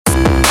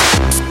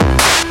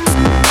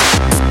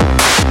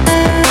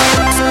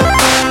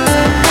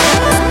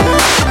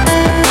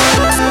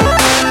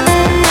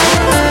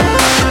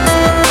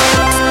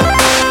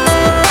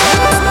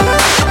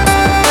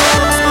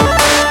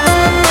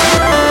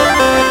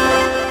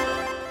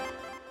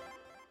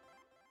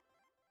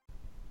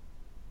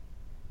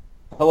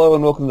Hello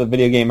and welcome to the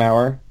Video Game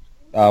Hour.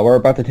 We're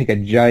about to take a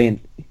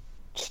giant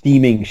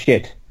steaming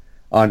shit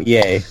on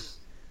EA.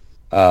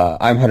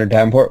 I'm Hunter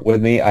Davenport.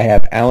 With me, I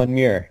have Alan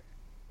Muir.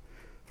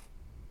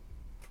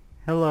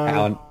 Hello.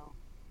 Alan.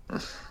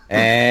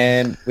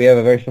 And we have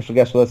a very special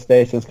guest with us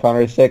today since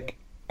Connor is sick,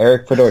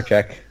 Eric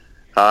Fedorchak.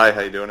 Hi,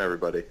 how you doing,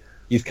 everybody?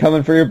 He's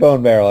coming for your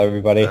bone barrel,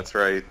 everybody. That's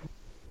right.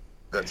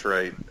 That's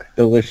right.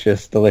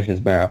 Delicious,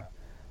 delicious marrow.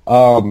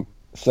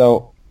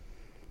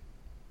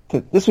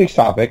 This week's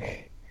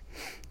topic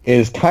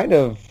is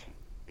Technically,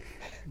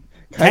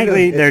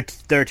 there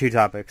are two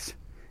topics.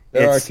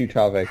 There are two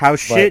topics. How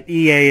shit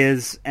EA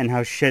is and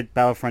how shit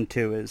Battlefront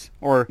 2 is.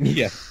 Or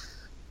yeah,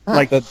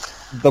 like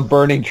the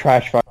burning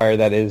trash fire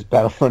that is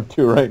Battlefront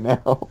 2 right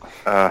now.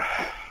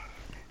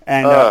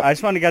 I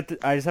just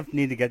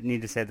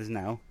need to say this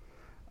now.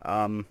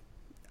 I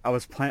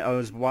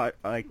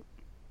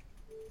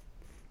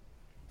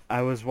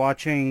was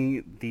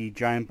watching the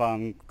Giant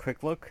Bomb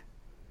Quick Look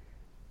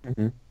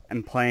and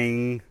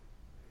playing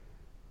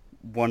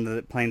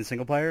the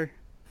single player.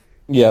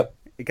 Yep.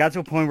 It got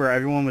to a point where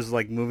everyone was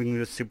like moving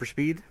with super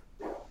speed.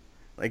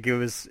 Like it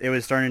was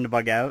starting to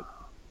bug out.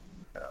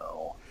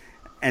 No.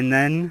 And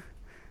then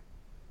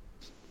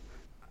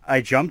I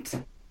jumped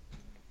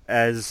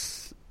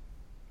as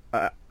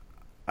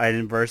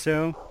Iden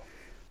Verso,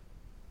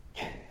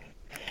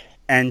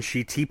 and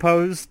she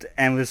T-posed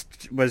and was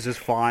just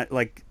flying,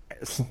 like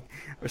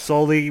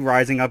slowly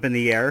rising up in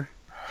the air.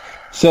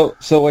 So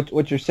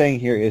what you're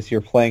saying here is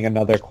you're playing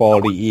another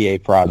quality EA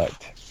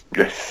product.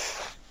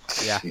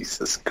 Yeah.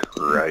 Jesus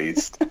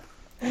Christ.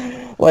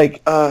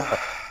 Like, I'm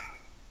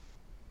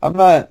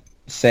not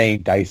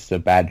saying DICE is a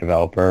bad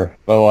developer,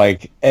 but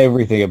like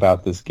everything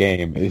about this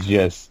game is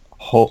just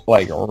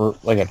like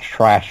a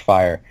trash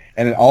fire,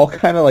 and it all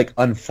kind of like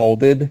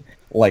unfolded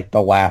like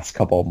the last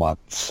couple of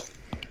months.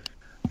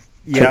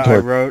 Yeah, I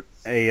wrote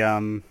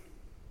I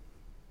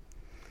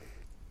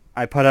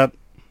put up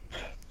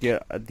the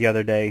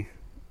other day,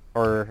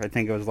 or I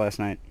think it was last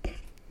night,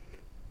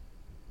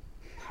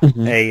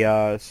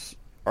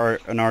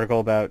 an article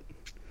about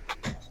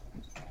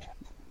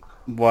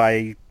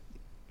why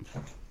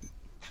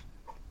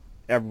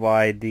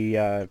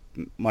the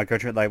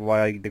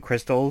why the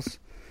crystals,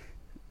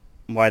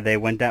 why they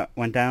went down.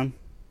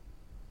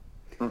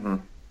 Mm-hmm.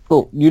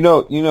 Well, you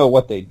know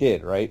what they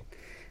did, right?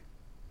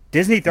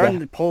 Disney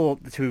threatened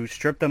to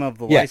strip them of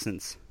the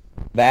license.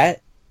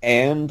 That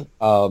and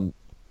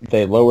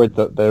they lowered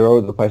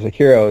the price of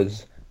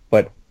heroes,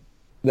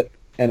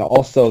 and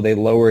also they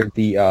lowered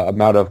the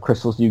amount of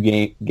crystals you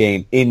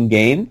gain in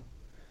game.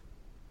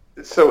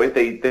 So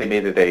they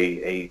made it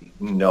a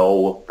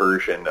no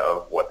version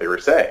of what they were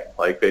saying.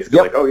 Like basically,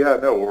 like, oh yeah,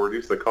 no, we'll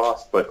reduce the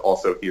cost, but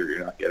also here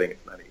you're not getting as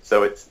many.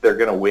 So they're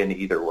going to win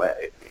either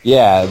way.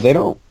 Yeah, they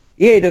don't.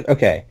 Yeah,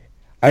 okay.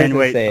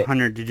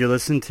 Hunter, did you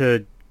listen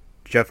to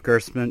Jeff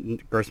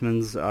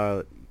Gerstmann's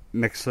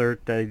mixer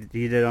that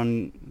he did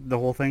on the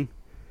whole thing?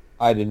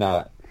 I did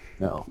not.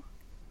 No.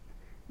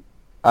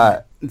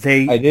 I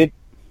did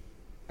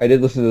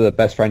listen to the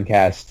Best Friend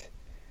cast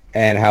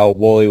and how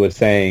Wooly was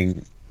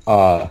saying,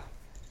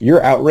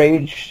 your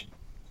outrage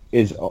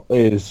is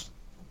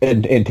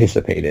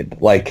anticipated.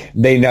 Like,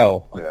 they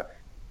know. Yeah.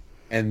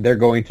 And they're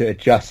going to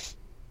adjust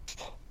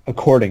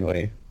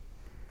accordingly.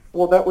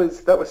 Well, that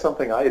was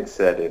something I had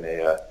said in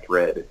a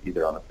thread,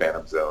 either on the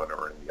Phantom Zone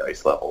or in the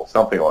Ice Level,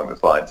 something along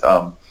those lines.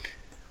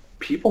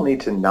 People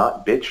need to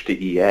not bitch to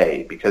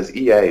EA, because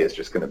EA is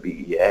just going to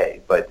be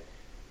EA. But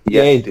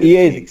EA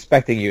is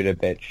expecting you to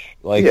bitch.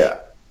 Like, yeah,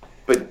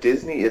 but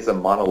Disney is a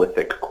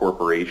monolithic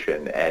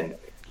corporation, and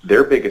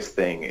their biggest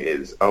thing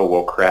is, oh,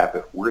 well, crap,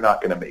 if we're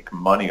not going to make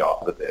money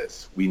off of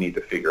this, we need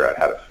to figure out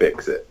how to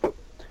fix it.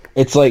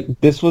 It's like,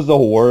 this was the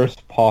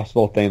worst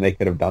possible thing they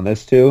could have done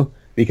this to,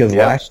 because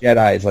Last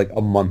Jedi is like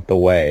a month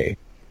away.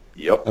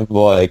 Yep. And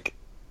like,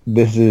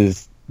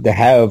 to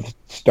have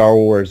Star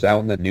Wars out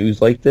in the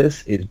news like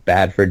this is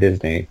bad for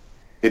Disney.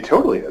 It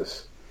totally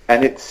is.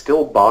 And it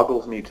still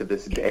boggles me to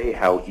this day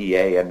how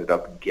EA ended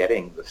up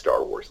getting the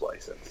Star Wars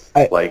license.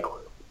 Disney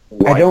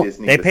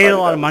they paid a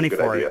lot of money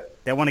for it.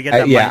 They want to get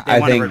that money. They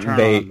want to return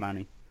on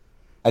money.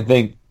 I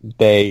think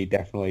they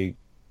definitely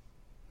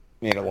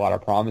made a lot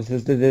of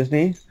promises to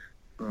Disney.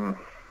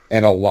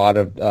 And a lot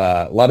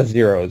of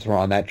zeros were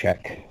on that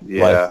check.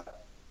 Yeah.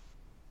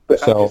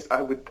 But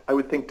I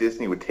would think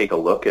Disney would take a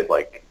look at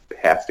like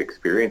past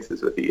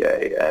experiences with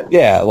EA and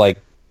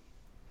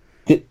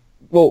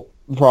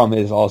the problem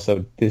is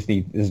also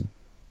Disney's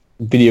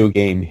video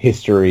game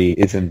history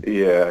isn't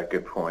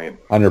good point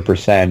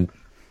 100%.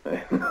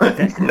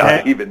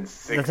 Not even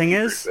 60%. The thing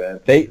is,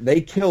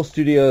 they kill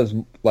studios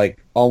like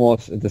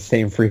almost at the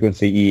same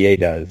frequency EA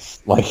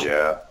does. Like,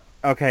 yeah.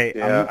 Okay,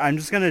 yeah. I'm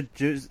just gonna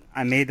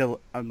I'm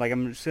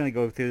just gonna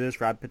go through this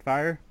rapid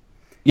fire.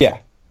 Yeah.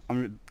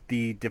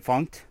 The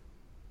defunct,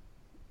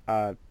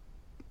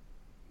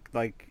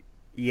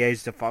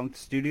 EA's defunct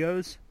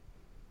studios.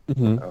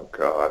 Mm-hmm. Oh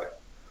God.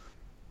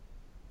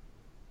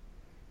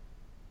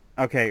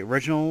 Okay,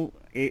 original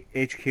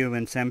HQ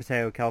in San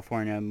Mateo,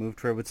 California, moved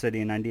to Redwood City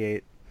in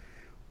 '98.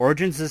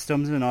 Origin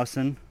Systems in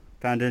Austin,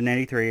 founded in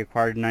 1983,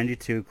 acquired in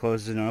 1992,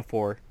 closed in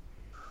 2004.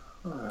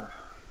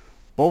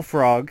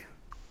 Bullfrog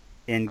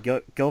in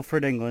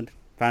Guildford, England,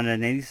 founded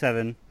in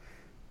 1987.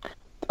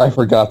 I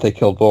forgot they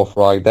killed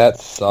Bullfrog. That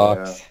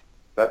sucks. Yeah.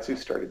 That's who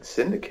started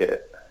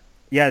Syndicate.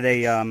 Yeah,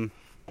 they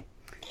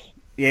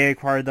EA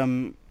acquired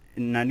them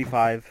in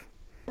 1995.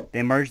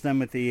 They merged them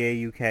with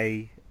EA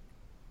UK,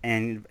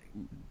 and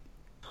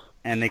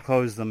they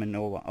closed them in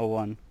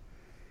 2001.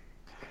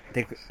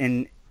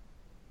 In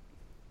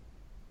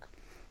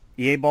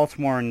EA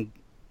Baltimore and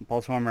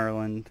Baltimore,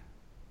 Maryland,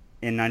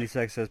 in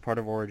 96 as part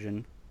of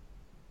Origin.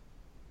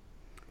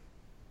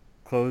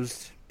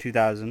 Closed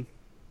 2000.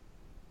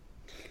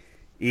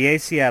 EA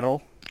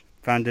Seattle,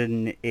 founded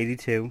in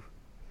 82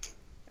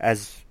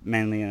 as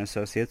Manley and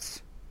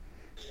Associates.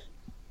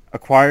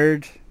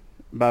 Acquired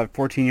about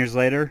 14 years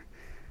later.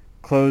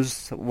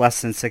 Closed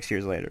less than 6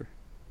 years later.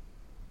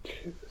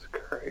 Jesus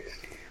Christ.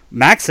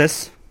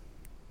 Maxis,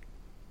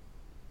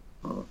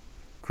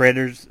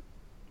 creators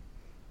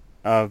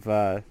of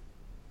The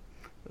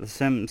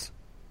Sims.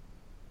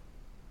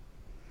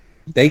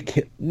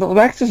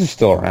 Maxis is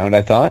still around,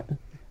 I thought.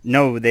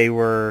 No, they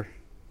were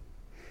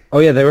Oh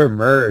yeah, they were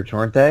merged,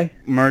 weren't they?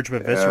 merged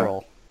with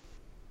Visceral.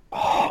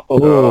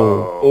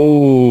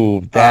 Oh,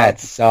 that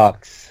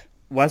sucks.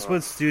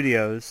 Westwood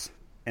Studios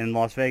in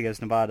Las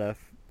Vegas, Nevada,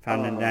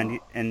 founded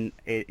in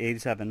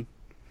 87.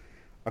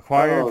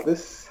 Acquired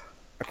This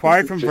from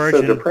is just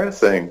Virgin so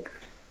depressing.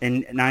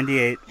 in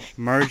 98,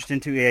 merged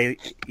into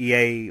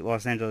EA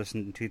Los Angeles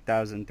in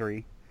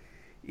 2003.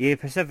 EA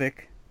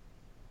Pacific,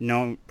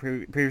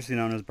 previously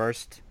known as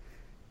Burst,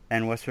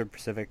 and Westwood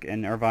Pacific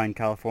in Irvine,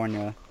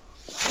 California,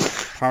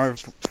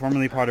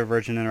 formerly part of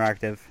Virgin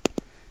Interactive,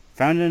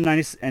 founded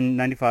in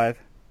 95,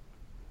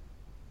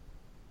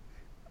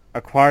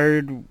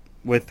 acquired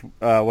with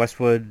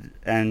Westwood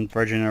and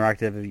Virgin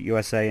Interactive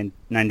USA in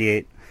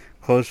 98,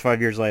 closed 5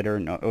 years later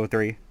in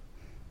 03.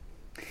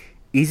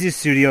 Easy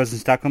Studios in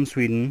Stockholm,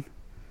 Sweden,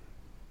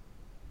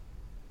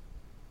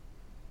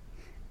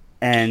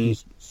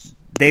 and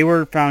they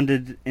were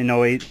founded in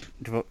 08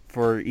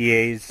 for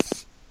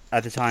EA's,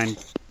 at the time,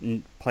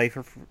 Play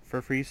for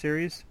Free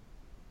series.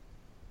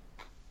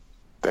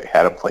 They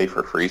had a Play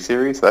for Free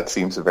series? That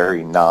seems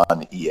very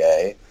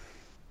non-EA.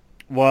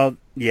 Well,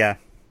 yeah,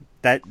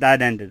 that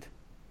ended.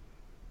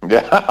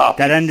 Yeah,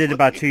 That ended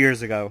about 2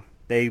 years ago.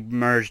 They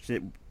merged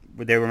it.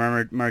 They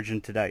were merged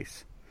into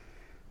DICE.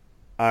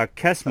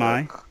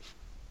 Kesmai,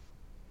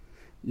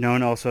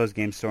 known also as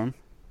GameStorm,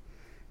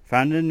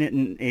 founded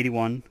in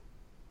 81,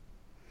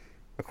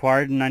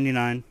 acquired in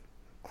 99,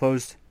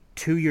 closed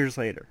 2 years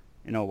later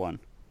in 01.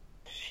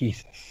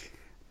 Jesus.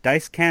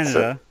 DICE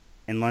Canada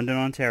in London,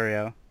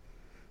 Ontario,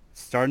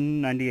 started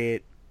in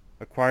 98,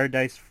 acquired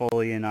DICE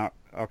fully in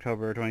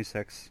October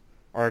 2006.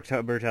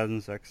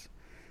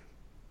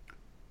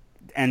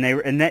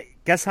 And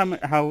guess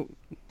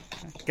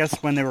guess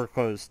when they were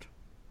closed?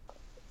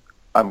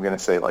 I'm going to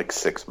say like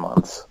 6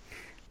 months.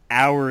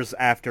 Hours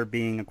after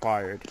being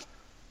acquired.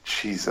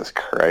 Jesus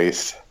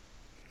Christ.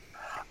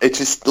 It's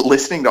just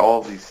listening to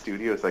all of these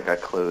studios that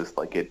got closed,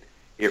 like it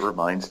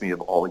reminds me of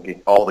all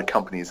the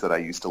companies that I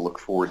used to look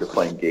forward to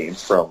playing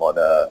games from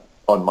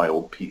on my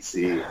old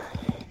PC,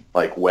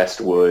 like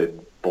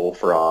Westwood,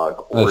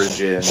 Bullfrog,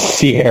 Origin,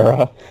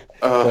 Sierra,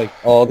 like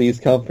all these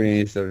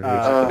companies that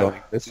don't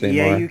exist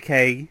anymore. EA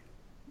UK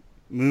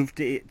moved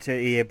to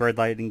EA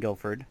Birdlight in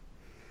Guildford.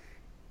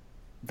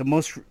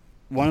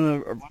 One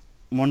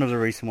of the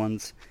recent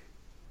ones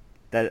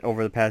that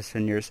over the past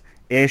 10 years,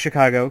 EA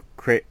Chicago,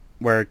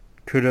 where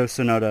Kudo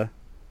Sonoda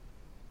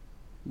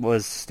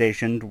was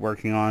stationed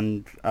working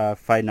on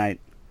Fight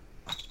Night.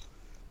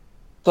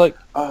 It's like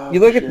you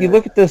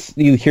look at this,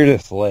 you hear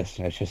this list,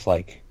 and it's just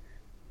like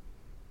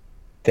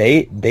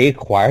they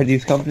acquired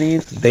these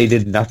companies, they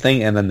did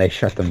nothing, and then they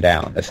shut them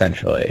down.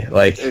 Essentially,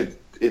 like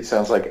it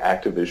sounds like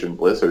Activision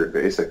Blizzard,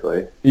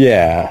 basically.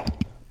 Yeah,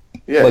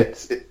 like,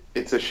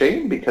 it's a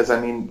shame because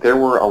I mean there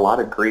were a lot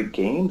of great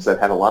games that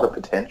had a lot of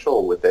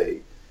potential with a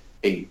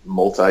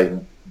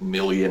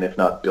multi-million, if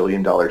not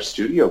billion-dollar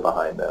studio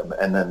behind them,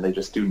 and then they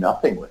just do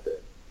nothing with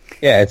it.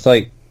 Yeah, it's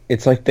like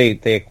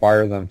they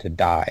acquire them to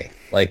die.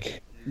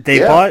 Like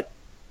they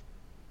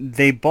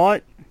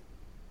bought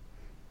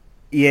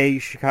EA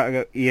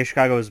Chicago. EA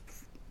Chicago was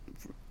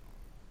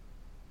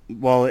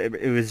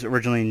it was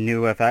originally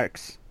New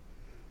FX.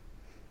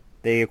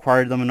 They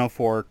acquired them in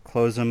 2004,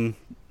 closed them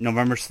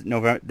November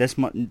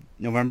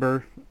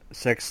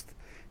 6th,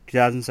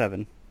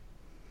 2007.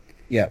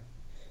 Yeah.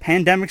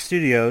 Pandemic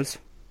Studios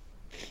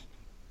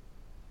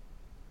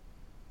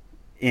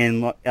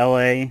in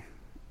LA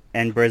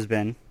and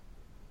Brisbane.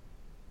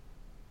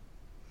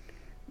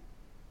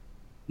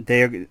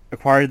 They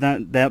acquired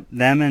them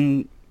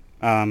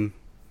and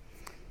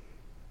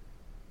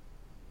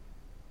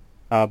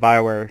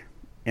BioWare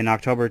in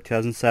October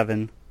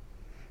 2007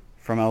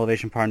 from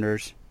Elevation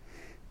Partners.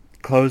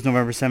 Closed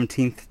November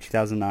 17th,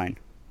 2009.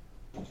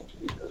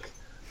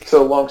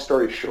 So, long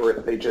story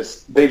short, they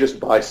just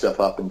buy stuff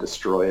up and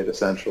destroy it.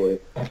 Essentially,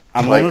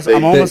 I'm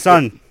almost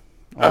done.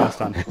 Almost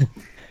done.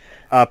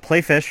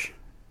 Playfish,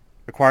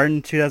 acquired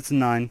in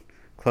 2009,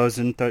 closed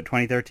in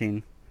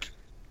 2013.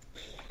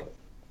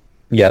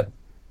 Yep.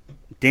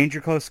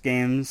 Danger Close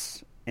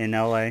Games in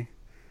LA,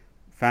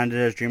 founded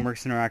as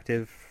DreamWorks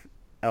Interactive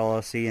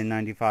LLC in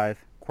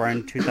 95, acquired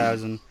in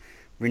 2000,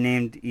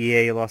 renamed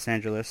EA Los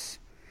Angeles.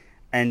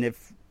 And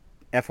if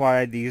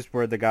FYI, these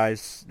were the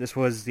guys, this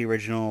was the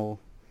original,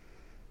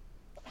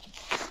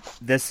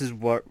 this is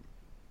what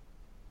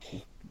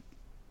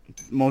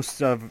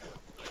most of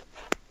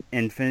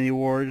Infinity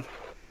Ward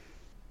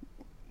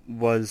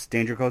was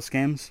Danger Close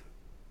Games.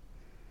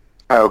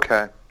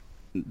 Okay.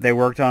 They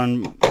worked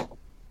on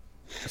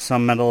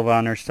some Medal of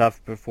Honor stuff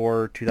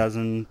before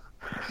 2000,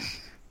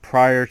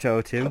 prior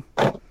to 02.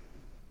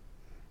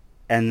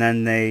 And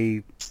then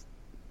they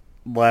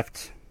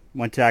left,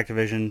 went to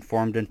Activision,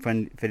 formed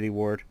Infinity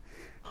Ward,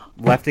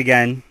 left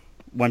again,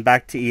 went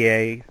back to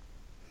EA,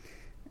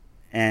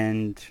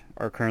 and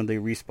are currently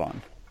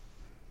Respawn.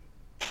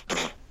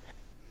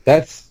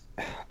 That's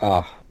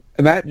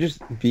imagine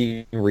just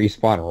being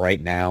Respawn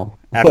right now,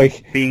 After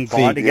like being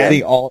bought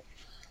again.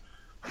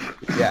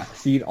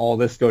 Seeing all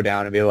this go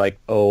down and be like,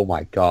 oh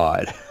my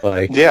god,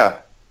 like Yeah.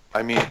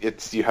 I mean,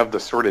 you have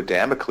the sword of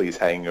Damocles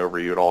hanging over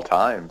you at all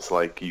times.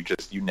 Like you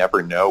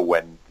never know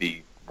when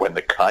the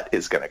cut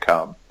is going to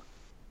come.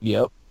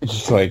 Yep. It's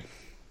just like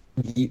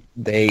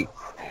they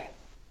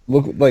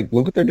look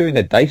what they're doing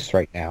to DICE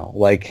right now.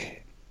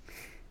 Like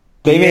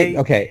they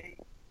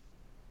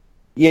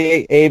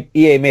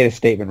EA made a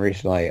statement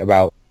recently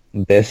about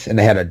this, and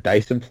they had a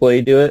DICE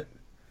employee do it.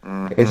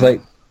 Mm-hmm. It's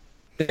like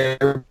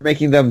they're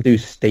making them do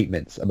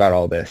statements about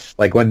all this,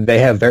 like when they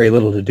have very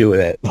little to do with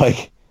it.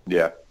 Like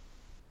Yeah.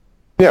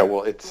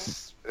 Well,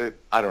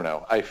 I don't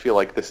know. I feel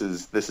like this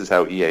is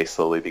how EA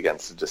slowly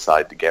begins to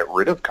decide to get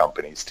rid of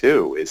companies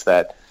too. Is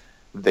that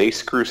they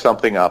screw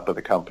something up with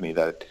a company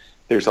that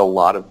there's a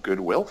lot of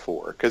goodwill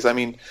for? Because I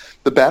mean,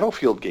 the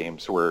Battlefield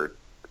games were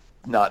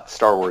not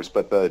Star Wars,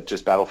 but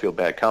just Battlefield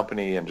Bad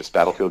Company and just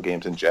Battlefield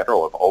games in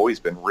general have always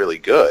been really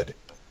good.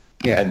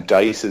 yeah, And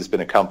DICE has been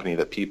a company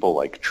that people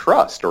like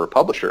trust, or a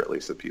publisher at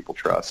least that people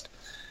trust.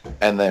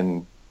 And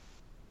then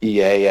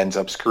EA ends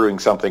up screwing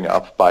something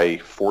up by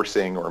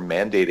forcing or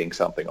mandating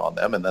something on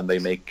them, and then they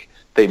make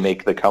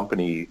the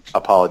company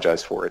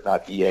apologize for it,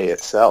 not EA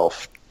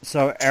itself.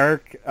 So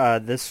Eric,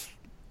 the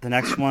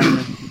next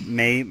one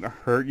may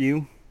hurt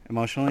you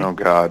emotionally. Oh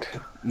God,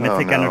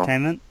 Mythic no.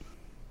 Entertainment.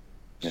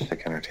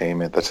 Mythic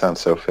Entertainment. That sounds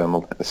so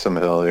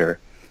familiar.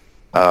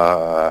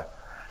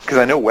 Because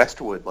I know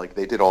Westwood, like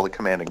they did all the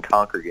Command and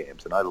Conquer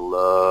games, and I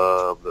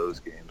love those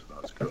games when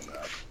I was growing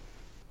up.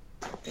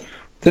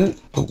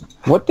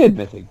 What did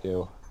Mythic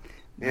do?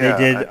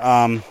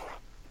 Yeah,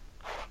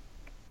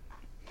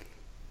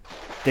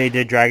 They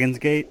did Dragon's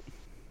Gate.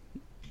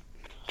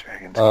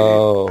 Dragon's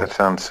Oh. Gate. That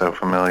sounds so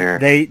familiar.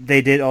 They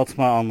did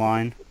Ultima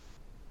Online.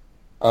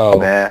 Oh,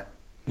 Nah.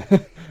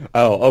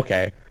 oh,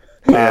 okay.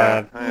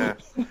 Yeah.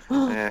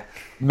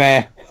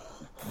 Meh.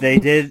 They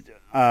did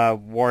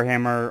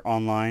Warhammer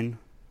Online.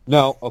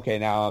 No, okay.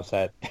 Now I'm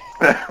upset.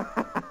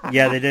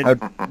 Yeah, they did.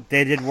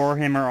 They did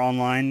Warhammer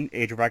Online: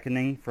 Age of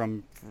Reckoning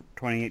from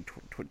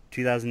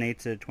 2008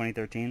 to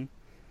 2013,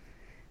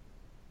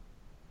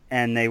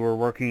 and they were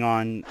working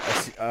on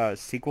a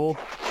sequel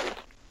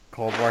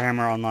called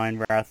Warhammer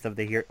Online: Wrath of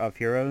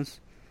Heroes,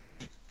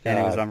 and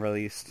it was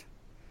unreleased.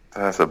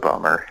 That's a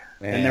bummer.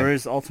 Man. And there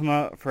was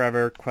Ultima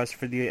Forever: Quest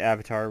for the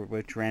Avatar,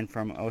 which ran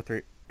from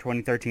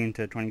 2013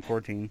 to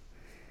 2014.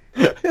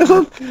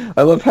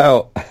 I love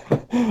how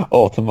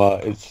Ultima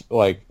is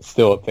like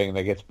still a thing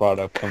that gets brought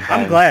up sometimes.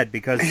 I'm glad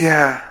because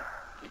Yeah.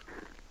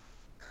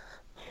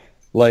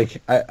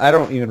 Like I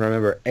don't even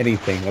remember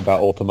anything about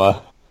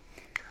Ultima.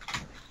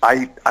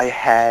 I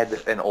had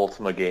an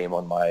Ultima game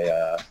on my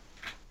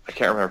I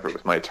can't remember if it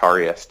was my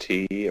Atari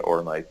ST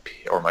or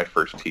my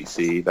first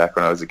PC back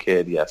when I was a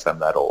kid. Yes, I'm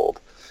that old.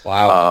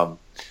 Wow.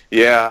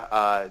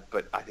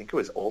 But I think it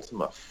was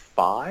Ultima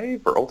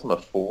 5 or Ultima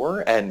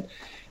 4, and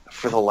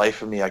for the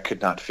life of me, I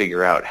could not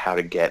figure out how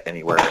to get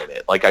anywhere in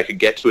it. Like, I could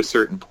get to a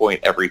certain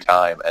point every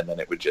time, and then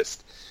it would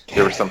just...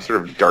 There were some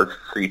sort of dark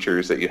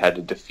creatures that you had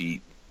to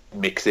defeat,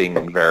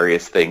 mixing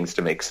various things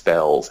to make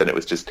spells, and it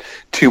was just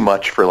too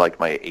much for, like,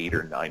 my 8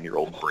 or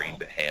 9-year-old brain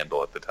to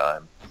handle at the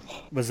time.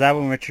 was that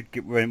when Richard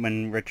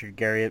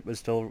Garriott was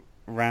still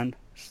around,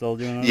 still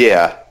doing those?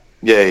 Yeah.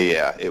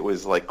 It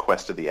was like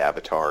Quest of the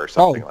Avatar or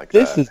something like that.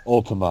 This is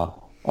Ultima.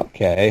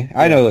 Okay,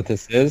 I know what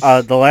this is.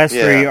 The last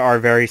three Yeah. are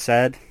very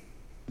sad.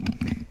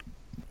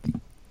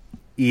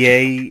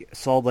 EA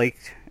Salt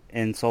Lake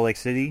in Salt Lake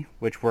City,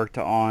 which worked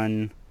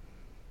on...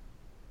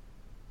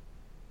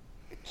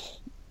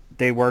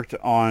 They worked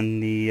on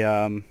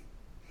the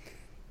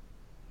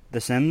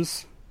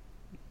Sims.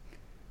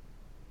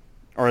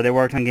 Or they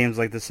worked on games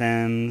like The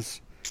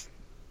Sims.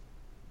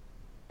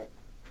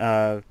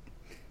 They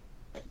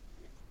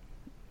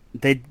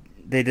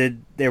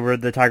were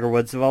the Tiger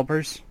Woods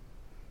developers.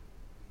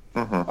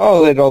 Mm-hmm.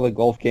 Oh, they had all the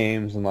golf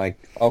games and like,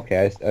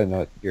 okay, I know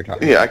what you're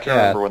talking Yeah, about. I can't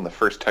remember when the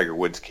first Tiger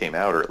Woods came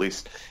out, or at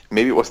least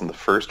maybe it wasn't the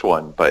first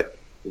one, but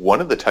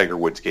one of the Tiger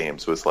Woods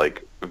games was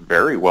like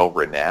very well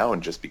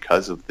renowned just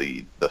because of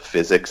the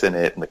physics in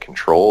it, and the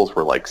controls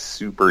were like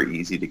super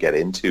easy to get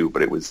into,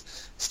 but it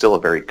was still a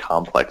very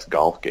complex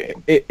golf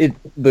game.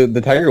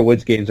 The Tiger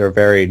Woods games are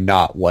very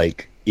not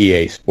like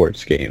EA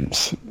Sports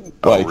games.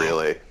 Like, Oh,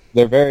 really?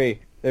 They're very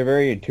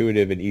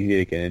intuitive and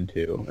easy to get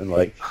into, and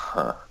like,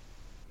 Huh.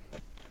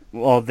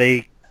 Well,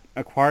 they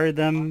acquired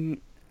them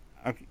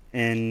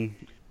in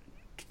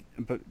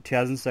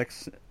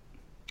 2006.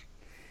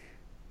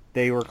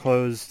 They were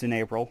closed in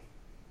April.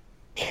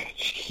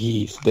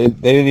 jeez, they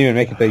didn't even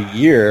make it the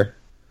year.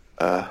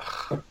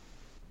 Oh,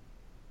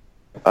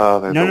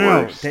 they're No, the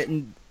no, worst.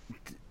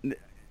 no.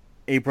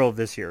 April of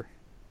this year.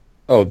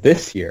 Oh,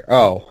 this year.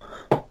 Oh,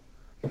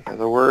 They're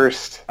the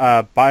worst.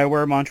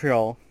 BioWare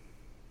Montreal.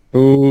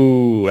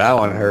 ooh, that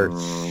one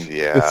hurts.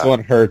 Yeah. This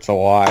one hurts a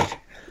lot.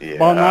 Yeah.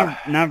 Well,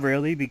 not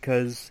really,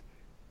 because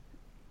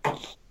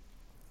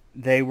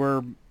they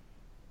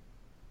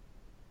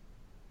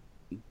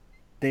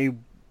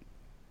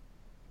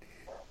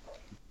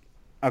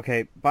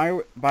okay.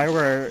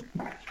 BioWare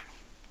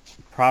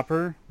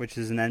proper, which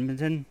is in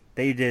Edmonton,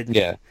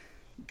 Yeah.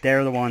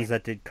 They're the ones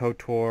that did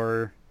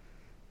KOTOR,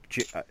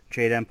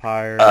 Jade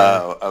Empire,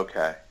 Oh,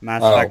 okay.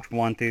 Mass Oh. Effect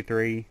 1 through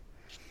 3.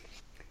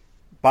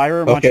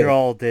 BioWare Okay.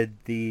 Montreal did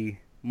the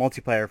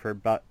multiplayer for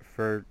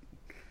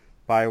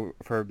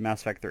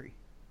Mass Effect 3.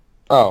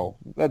 Oh,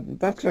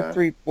 that's Okay. a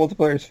 3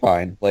 multiplayer is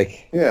fine.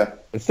 Like, Yeah.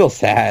 it's still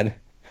sad.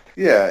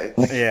 Yeah.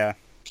 Yeah.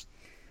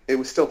 It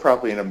was still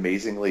probably an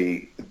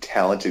amazingly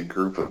talented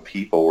group of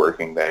people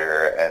working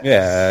there, and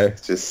Yeah.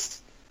 it's just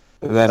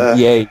And then Uh.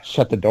 EA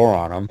shut the door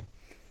on them.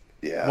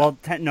 yeah. Well,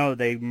 no,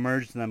 they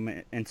merged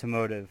them into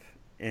Motive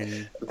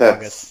in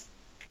August.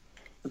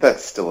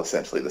 That's still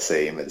essentially the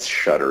same as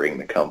shuttering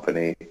the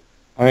company.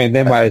 I mean,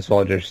 they might as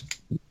well just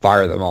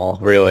fire them all,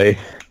 really.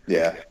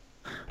 Yeah.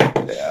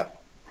 Yeah.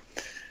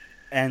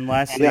 And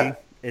lastly Yeah.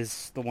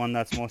 is the one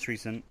that's most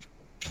recent,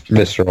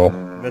 Visceral.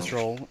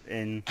 Visceral,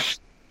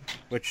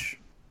 which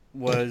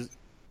was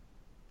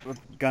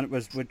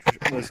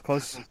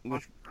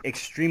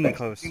extremely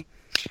close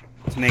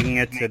to making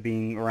it to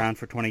being around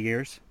for 20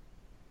 years.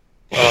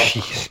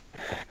 Jeez.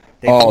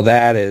 They- Oh,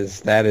 that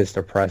is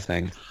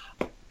depressing.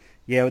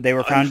 Yeah, they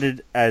were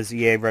founded as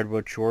EA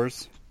Redwood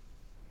Shores.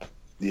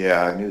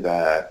 Yeah, I knew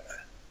that.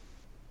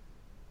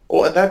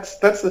 Well, and that's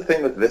the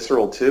thing with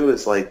Visceral too,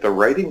 is like the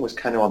writing was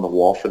kind of on the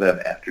wall for them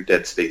after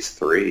Dead Space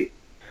 3.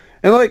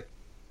 And like,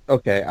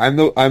 okay, I'm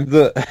the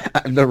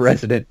I'm the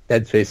resident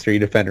Dead Space 3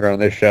 defender on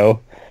this show,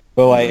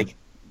 but like,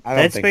 I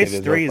don't Dead think Space they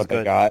deserve 3 is what they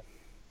good. got.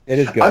 It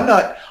is good.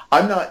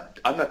 I'm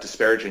not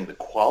disparaging the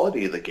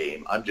quality of the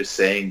game. I'm just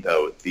saying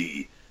though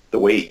the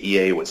way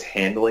EA was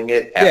handling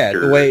it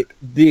after the way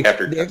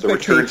after the the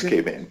returns expectation-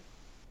 came in.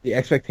 the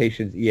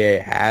expectations EA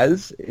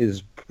has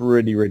is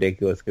pretty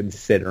ridiculous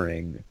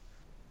considering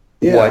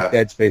what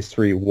Dead Space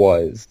 3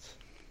 was.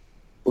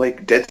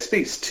 Like Dead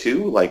Space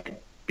 2,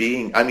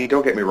 I mean,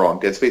 don't get me wrong,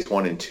 Dead Space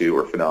 1 and 2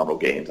 are phenomenal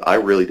games. I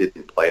really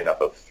didn't play enough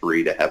of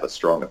 3 to have a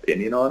strong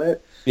opinion on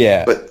it.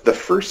 Yeah. But the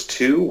first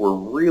 2 were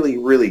really,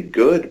 really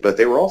good, but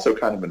they were also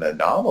kind of an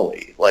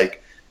anomaly.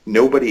 Like,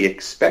 nobody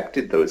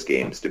expected those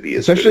games to be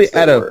as especially good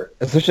as they were.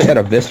 especially at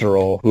a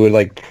Visceral, who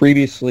like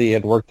previously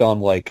had worked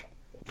on like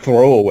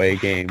throwaway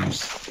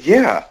games.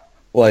 Yeah,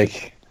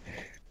 Like,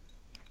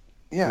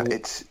 yeah,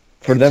 it's...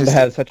 for it's them to just-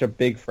 have such a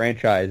big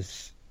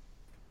franchise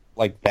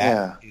like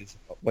that Yeah. is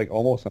like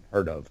almost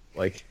unheard of.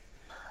 Like,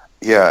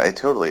 Yeah, it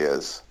totally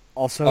is.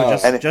 Also,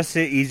 and it- just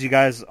to ease you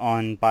guys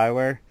on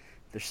BioWare,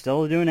 they're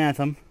still doing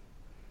Anthem,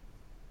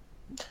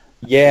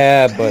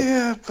 yeah, but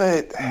Yeah,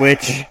 but...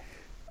 which,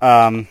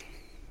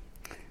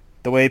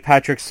 the way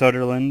Patrick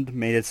Soderlund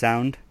made it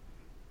sound,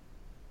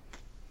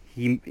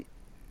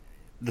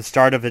 the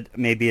start of it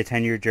may be a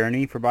 10-year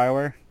journey for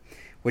BioWare,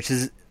 which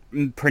is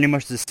pretty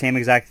much the same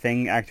exact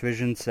thing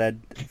Activision said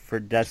for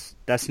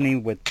Destiny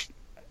with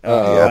Yeah.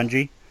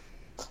 Bungie.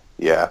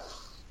 Yeah.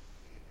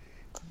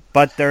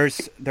 But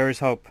there's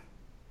hope.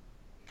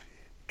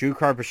 Drew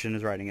Karpyshyn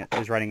is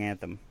writing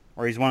Anthem,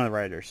 or he's one of the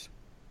writers.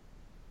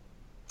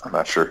 I'm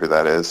not sure who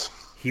that is.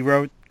 He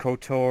wrote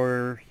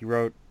KOTOR. He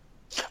wrote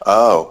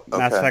Oh, okay.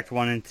 Mass Effect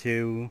 1 and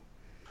 2.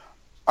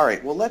 All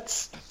right, well,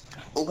 let's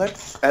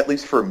at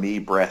least for me,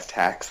 brass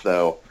tacks,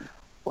 though,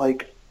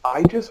 like,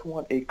 I just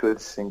want a good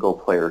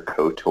single-player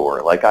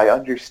KOTOR. Like, I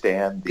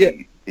understand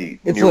the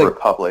it's New like-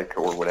 Republic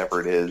or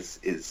whatever it is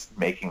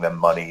making them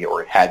money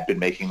or had been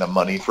making them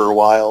money for a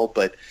while,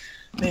 but,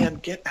 man,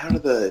 get out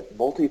of the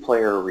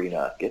multiplayer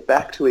arena. Get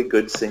back to a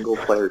good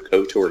single-player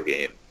KOTOR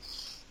game.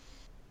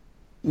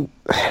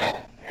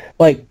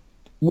 like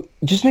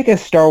just make a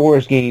Star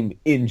Wars game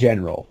in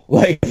general.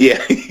 Like,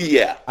 Yeah,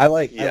 yeah. I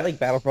like Yeah.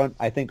 Battlefront.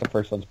 I think the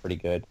first one's pretty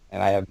good,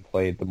 and I haven't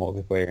played the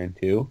multiplayer in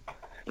 2.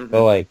 Mhm.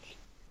 But like,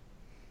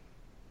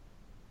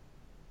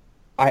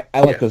 I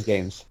like Yeah. those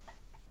games.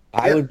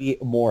 I Yeah. would be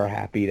more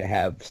happy to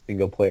have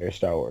single player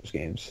Star Wars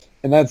games,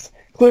 and that's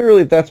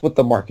clearly that's what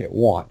the market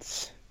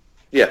wants,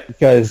 Yeah,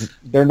 because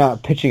they're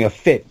not pitching a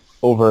fit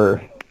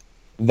over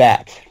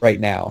that right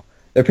now.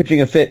 They're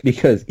pitching a fit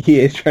because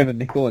EA is trying to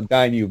nickel and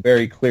dime you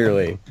very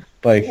clearly.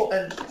 Like, well,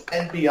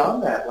 and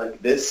beyond that,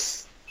 like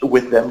this,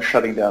 with them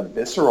shutting down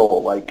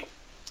Visceral, like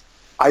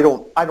I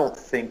don't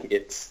think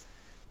it's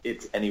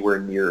anywhere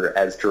near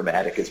as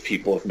dramatic as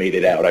people have made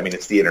it out. I mean,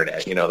 it's the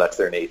internet, that's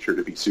their nature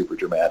to be super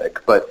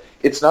dramatic, but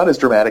it's not as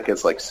dramatic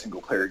as like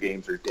single player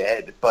games are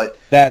dead. But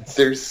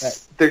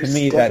there's to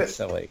me that's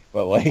silly,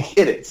 but like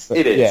it is,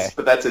 yeah.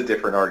 But that's a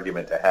different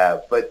argument to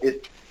have. But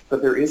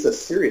there is a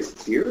serious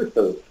dearth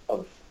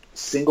of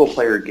single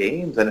player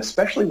games, and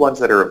especially ones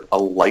that are a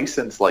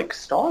license like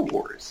Star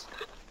Wars.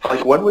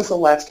 Like, when was the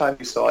last time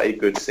you saw a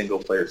good single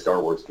player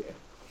Star Wars game?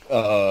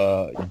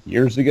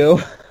 Years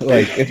ago.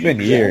 Like, it's been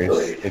years.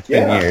 It's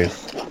been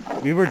years.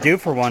 We were due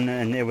for one,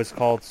 and it was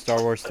called Star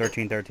Wars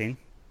 1313.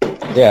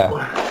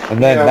 Yeah,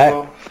 and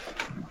then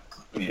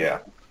yeah.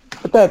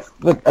 But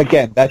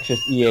again, that's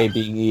just EA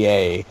being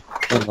EA,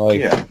 and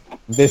like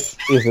this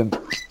isn't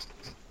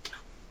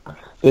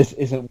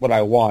what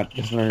I want.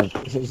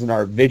 This isn't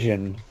our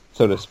vision,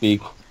 so to speak.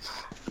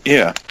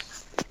 Yeah.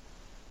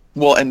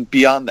 Well, and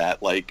beyond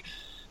that, like,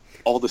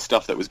 all the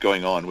stuff that was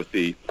going on with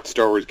the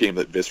Star Wars game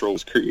that Visceral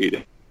was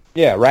creating.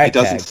 Yeah, Ragtag. It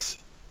doesn't.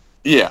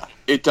 Yeah,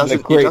 it doesn't.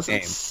 It's a great it doesn't.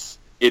 Name.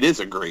 It is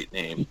a great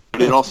name,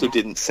 but it also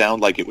didn't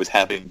sound like it was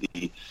having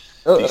the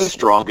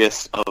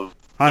strongest of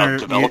Hunter,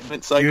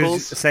 development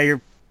cycles. Say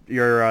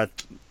your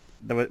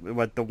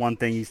the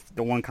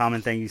one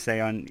common thing you say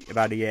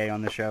about EA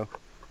on the show.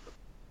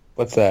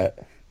 What's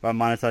that? About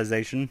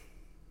monetization.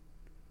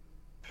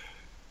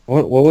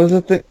 What was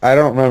the thing? I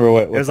don't remember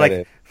what it was that like.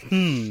 is.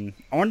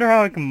 I wonder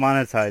how I can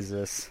monetize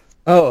this.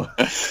 Oh,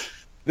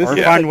 or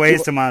find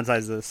ways to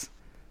monetize this.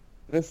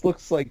 This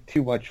looks like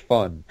too much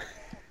fun.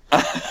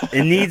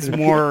 It needs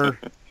more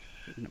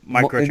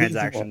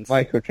microtransactions.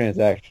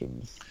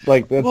 Microtransactions.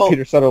 Like, that's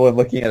Peter Sutherland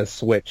looking at a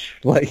Switch.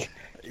 Like,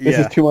 this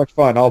is too much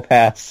fun. I'll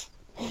pass.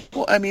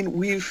 Well, I mean,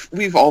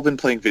 we've all been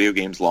playing video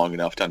games long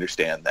enough to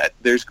understand that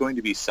there's going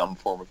to be some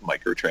form of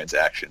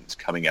microtransactions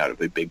coming out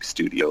of a big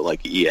studio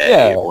like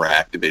EA or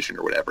Activision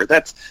or whatever.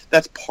 That's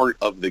part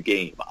of the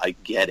game. I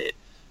get it.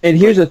 And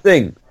here's the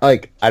thing.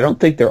 Like, I don't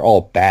think they're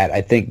all bad.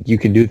 I think you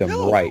can do them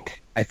right.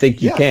 I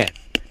think you can.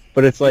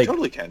 But it's like, you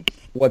totally can.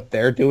 What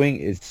they're doing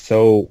is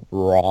so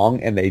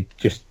wrong, and they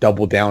just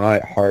double down on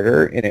it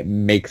harder, and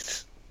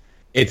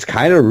it's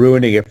kind of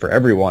ruining it for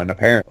everyone,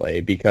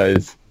 apparently,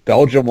 because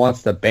Belgium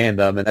wants to ban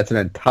them, and that's an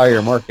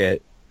entire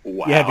market.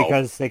 Wow. Yeah,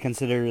 because they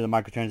consider the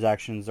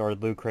microtransactions or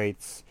loot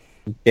crates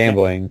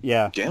gambling.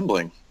 Yeah.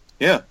 Gambling.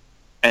 Yeah.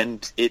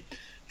 And it,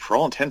 for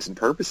all intents and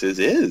purposes,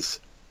 is.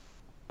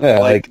 Yeah,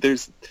 like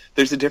there's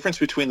a difference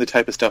between the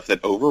type of stuff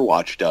that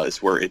Overwatch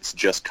does, where it's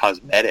just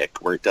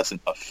cosmetic, where it doesn't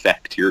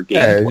affect your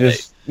gameplay.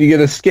 Just you get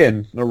a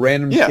skin, a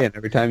random skin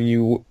every time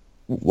you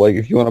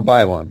if you want to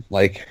buy one,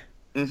 like.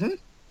 Mm-hmm.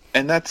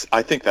 And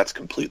I think that's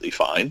completely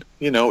fine.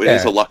 It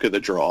is a luck of the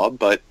draw,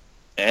 but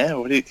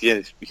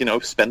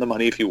spend the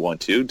money if you want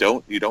to.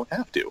 You don't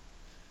have to.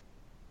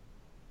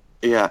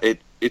 Yeah,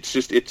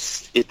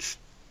 it's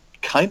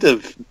kind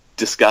of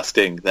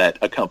disgusting that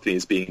a company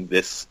is being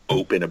this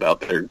open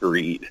about their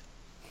greed.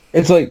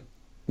 It's like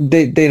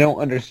they don't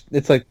understand.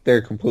 It's like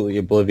they're completely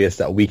oblivious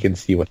that we can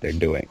see what they're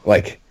doing.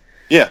 Like,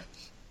 yeah.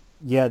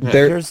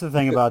 Here's the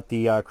thing about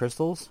the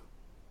crystals,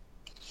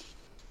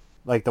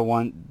 like the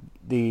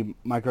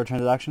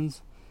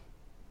microtransactions.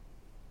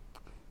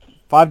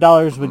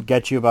 $5 would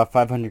get you about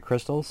 500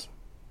 crystals,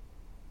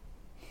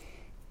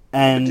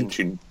 and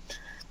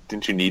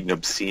didn't you need an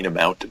obscene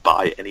amount to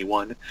buy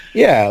anyone?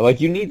 Yeah, like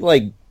you need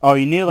like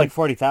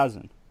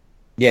 40,000.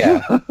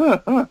 Yeah.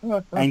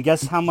 And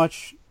guess how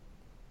much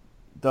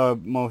the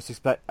most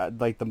the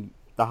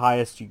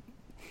highest you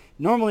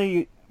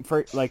normally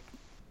for like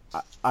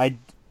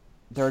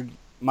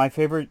my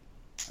favorite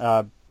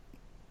the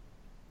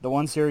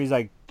one series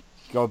I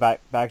go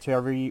back to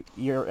every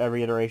year,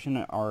 every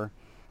iteration, or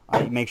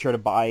I make sure to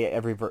buy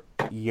every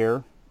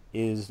year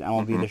is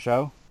MLB The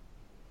Show.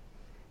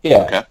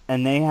 Yeah. Okay.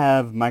 And they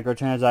have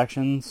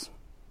microtransactions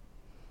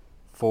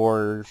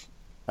for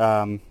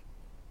Diamond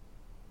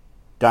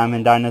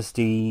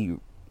Dynasty,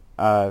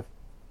 the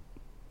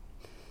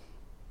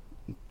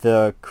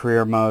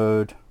career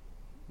mode,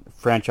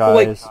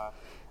 franchise,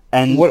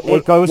 and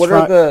what goes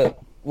are the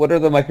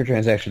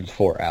microtransactions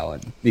for,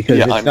 Alan? Because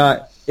it's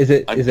not. Is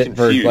it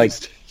for like?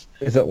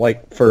 Is it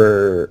like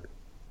for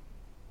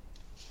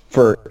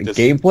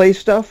gameplay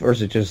stuff, or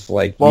is it just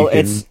like? Well,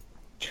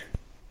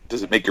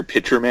 does it make your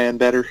Pitcher Man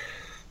better?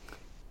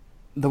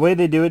 The way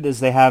they do it is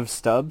they have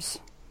stubs.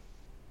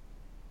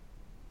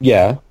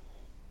 Yeah.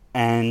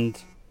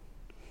 And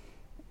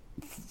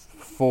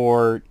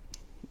for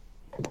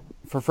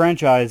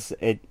franchise,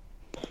 it's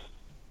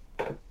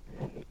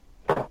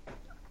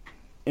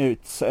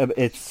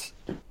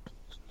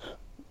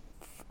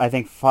I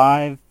think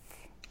 5,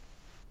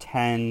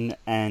 10,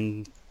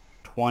 and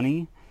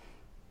 20.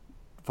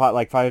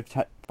 Like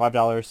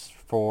 $5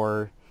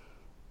 for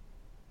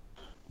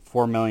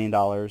 $4 million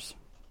to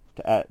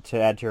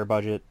add to your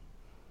budget.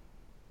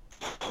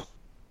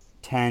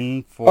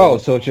 10 for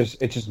so it's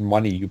just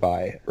money you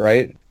buy,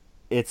 right?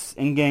 it's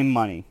in-game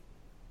money.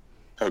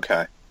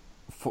 Okay.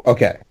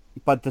 Okay.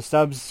 But the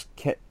subs,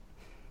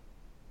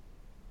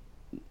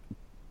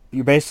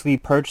 you're basically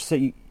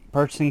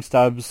purchasing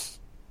stubs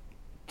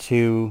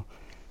to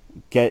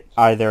get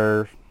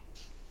either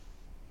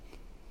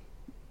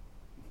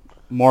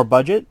more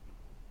budget,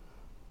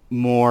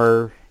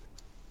 more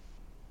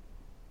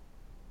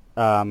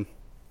Anabolic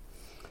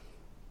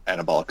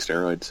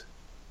steroids.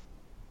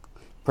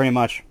 pretty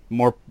much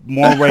more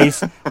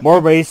ways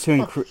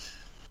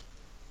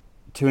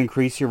to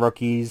increase your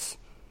rookies'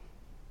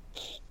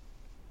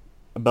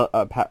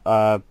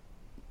 ability.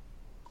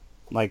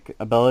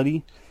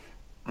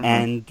 Mm-hmm.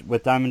 And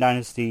with Diamond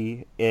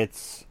Dynasty,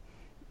 it's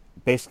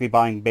basically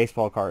buying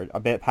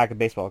a pack of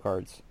baseball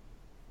cards.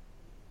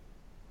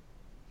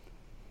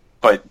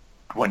 But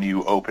when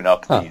you open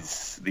up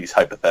these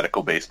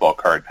hypothetical baseball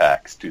card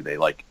packs, do they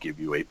like give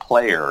you a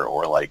player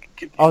or like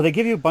give you they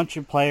give you a bunch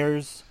of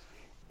players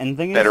and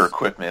better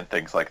equipment,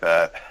 things like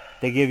that?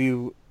 They give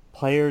you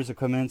players,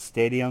 equipment,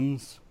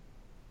 stadiums.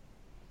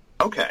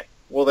 Okay.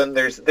 Well, then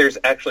there's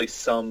actually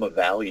some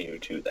value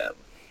to them.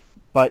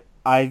 But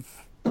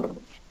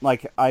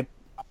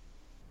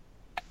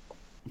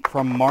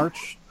from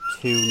March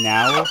to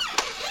now,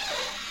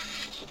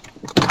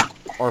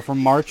 or from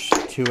March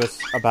to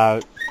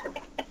about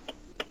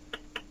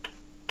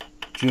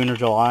June or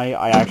July,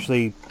 I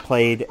actually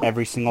played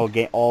every single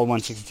game, all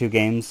 162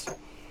 games,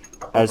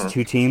 as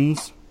two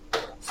teams.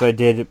 So I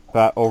did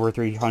about over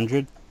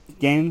 300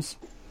 games,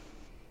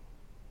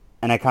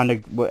 and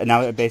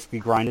now I basically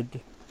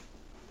grinded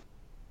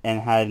and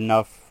had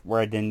enough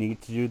where I didn't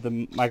need to do the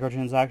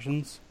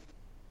microtransactions.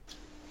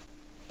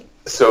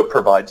 So it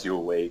provides you a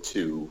way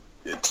to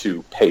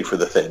pay for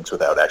the things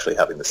without actually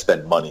having to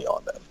spend money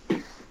on them.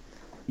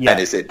 Yeah. And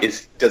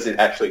does it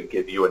actually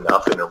give you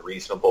enough in a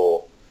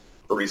reasonable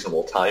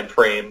time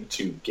frame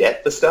to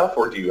get the stuff,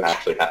 or do you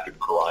actually have to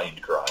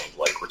grind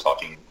like we're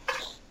talking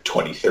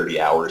 20, 30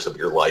 hours of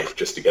your life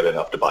just to get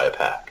enough to buy a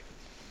pack?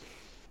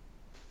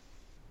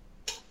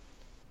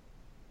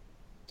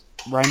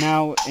 Right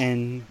now,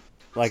 I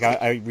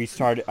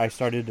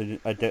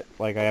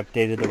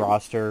updated the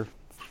roster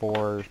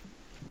for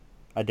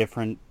a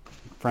different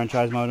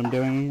franchise mode I'm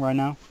doing right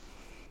now,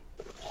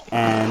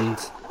 and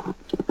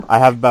I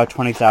have about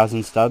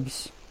 20,000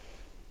 stubs.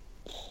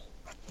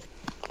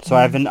 So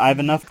I have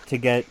enough to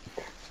get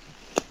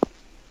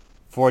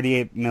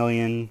 48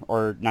 million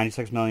or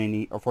 96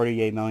 million or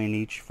 48 million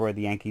each for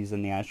the Yankees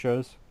and the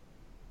Astros.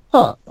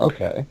 Huh.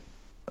 Okay.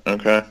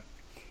 Okay.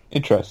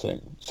 Interesting.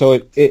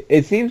 So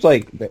it seems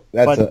like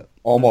that's an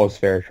almost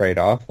fair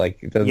trade-off. Like,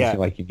 it doesn't seem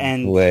like you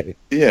need to play.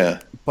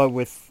 Yeah. But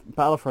with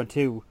Battlefront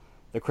 2,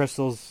 the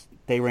crystals,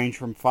 they range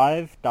from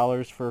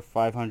 $5 for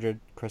 500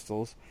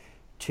 crystals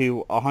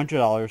to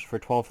 $100 for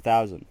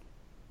 12,000.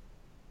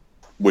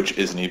 Which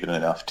isn't even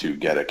enough to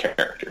get a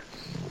character.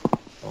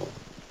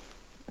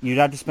 You'd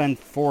have to spend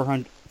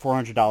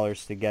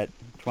 $400 to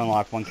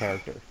unlock one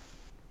character,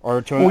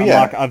 or to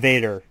unlock a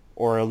Vader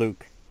or a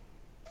Luke.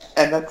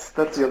 And that's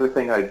the other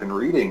thing I'd been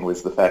reading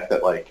was the fact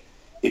that, like,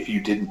 if you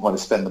didn't want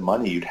to spend the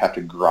money, you'd have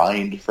to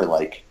grind for,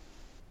 like,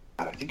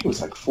 I think it was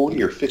like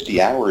 40 or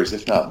 50 hours,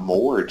 if not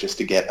more, just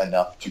to get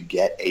enough to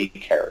get a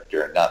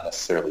character, and not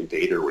necessarily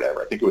Vader or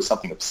whatever. I think it was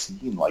something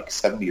obscene, like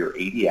 70 or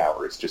 80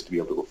 hours just to be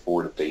able to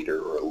afford a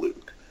Vader or a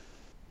Luke.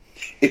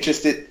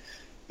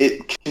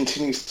 It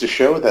continues to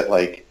show that,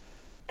 like,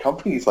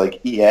 companies like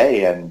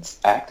EA and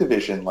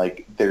Activision,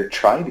 like, they're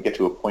trying to get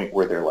to a point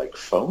where they're like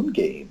phone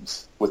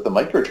games with the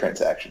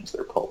microtransactions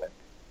they're pulling.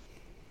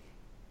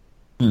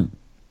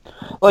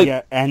 Like,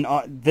 yeah, and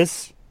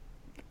this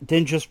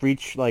didn't just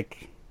reach,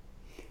 like,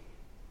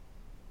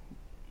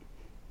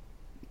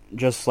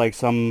 just like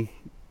some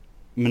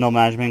middle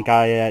management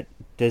guy at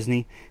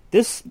Disney.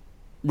 This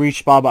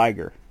reached Bob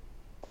Iger.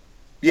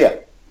 Yeah.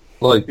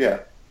 Like, yeah.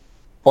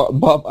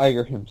 Bob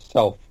Iger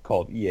himself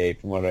called EA,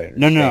 from what I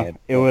understand. No.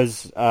 It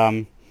was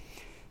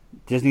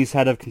Disney's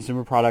head of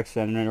consumer products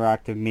and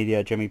interactive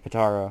media, Jimmy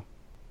Pitaro.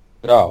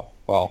 Oh,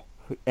 well.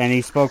 And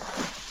he spoke.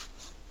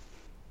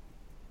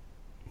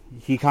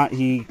 He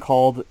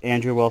called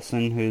Andrew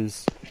Wilson,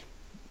 who's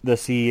the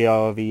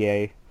CEO of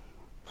EA,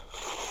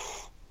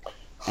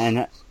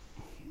 and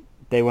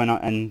they went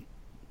on and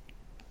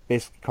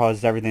basically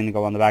caused everything to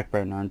go on the back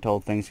burner until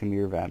things can be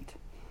revamped.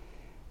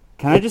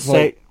 Can I just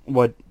say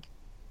what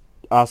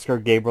Oscar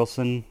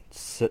Gabrielson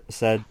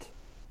said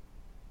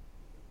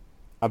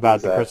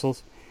about the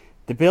crystals?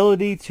 The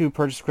ability to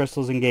purchase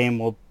crystals in game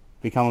will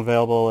become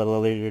available at a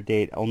later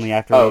date only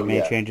after we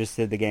made changes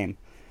to the game.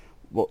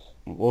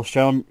 We'll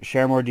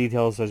share more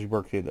details as we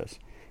work through this.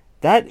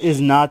 That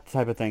is not the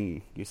type of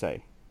thing you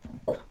say.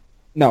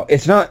 No,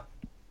 it's not.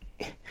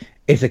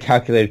 It's a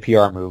calculated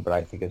PR move, but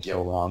I think it's the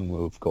wrong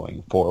move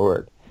going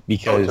forward.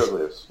 Because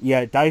totally is.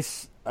 Yeah,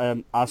 DICE,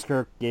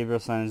 Oscar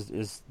Gabrielson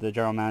is the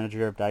general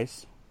manager of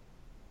DICE.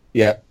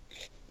 Yeah.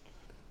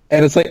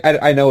 And it's like,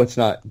 I know it's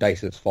not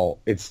DICE's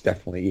fault. It's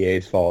definitely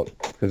EA's fault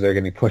because they're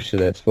getting pushed to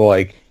this. But,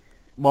 like...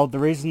 Well, the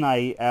reason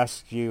I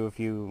asked you if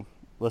you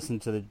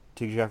listened to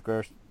Jeff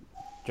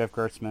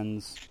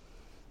Gertzman's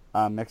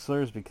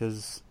Mixler is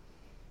because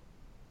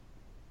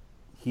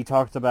he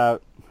talked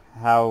about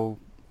how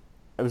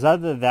it was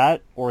either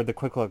that or the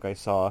quick look I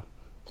saw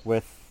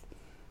with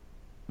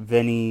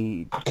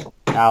Vinny,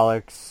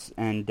 Alex,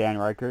 and Dan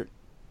Reichert.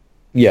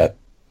 Yeah.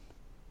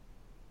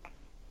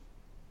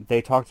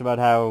 They talked about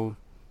how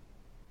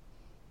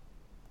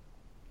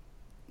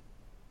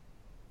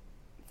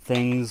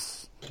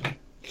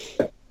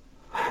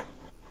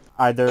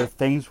either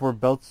things were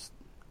built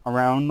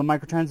around the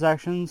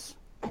microtransactions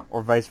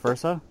or vice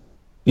versa.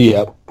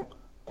 Yep.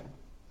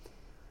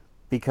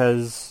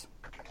 Because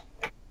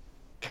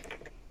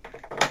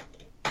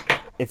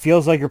it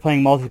feels like you're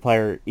playing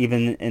multiplayer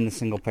even in the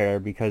single player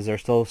because there's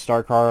still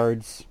star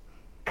cards.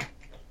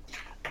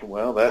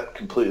 Well, that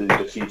completely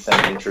defeats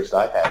any interest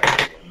I had in the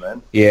game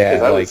then. Yeah,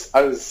 because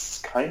I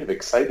was kind of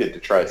excited to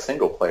try a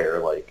single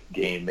player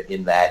game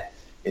in that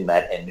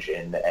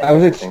engine and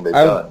everything they've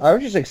done. I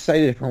was just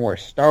excited for more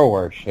Star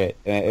Wars shit,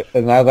 and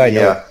now that I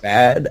know it's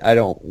bad, I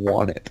don't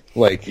want it.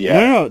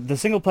 No, the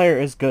single player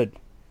is good.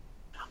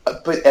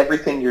 But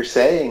everything you're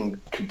saying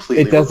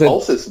completely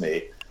repulses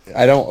me.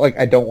 I don't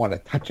want to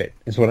touch it.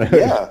 Is what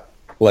I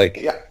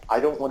I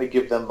don't want to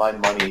give them my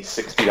money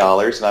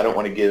 $60, and I don't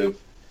want to give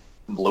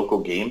local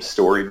game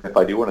store, even if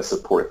I do want to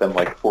support them,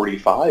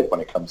 $45 when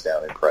it comes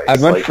down in price.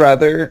 I'd much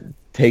rather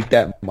take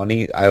that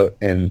money out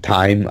and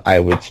time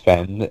I would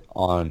spend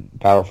on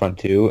Battlefront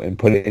 2 and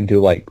put it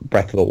into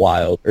Breath of the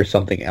Wild or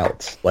something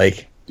else.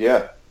 I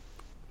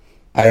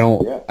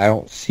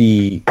don't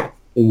see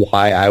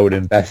why I would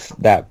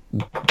invest that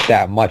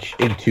much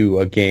into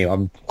a game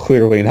I'm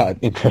clearly not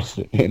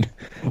interested in.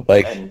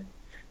 And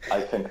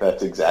I think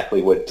that's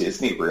exactly what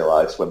Disney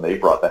realized when they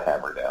brought the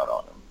hammer down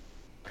on them.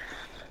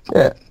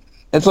 Yeah.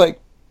 It's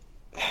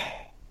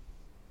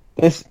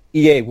this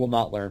EA will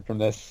not learn from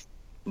this.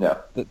 No.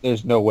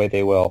 There's no way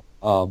they will.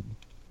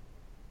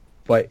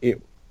 But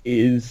it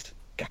is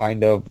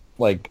kind of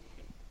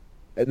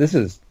this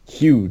is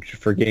huge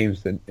for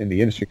games in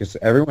the industry because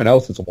everyone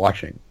else is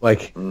watching.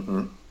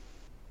 Mm-hmm.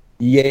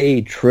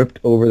 EA tripped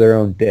over their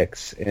own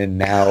dicks, and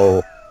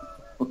now...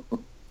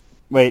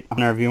 Wait,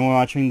 Hunter, have you been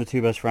watching the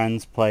two best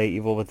friends play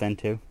Evil Within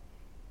 2?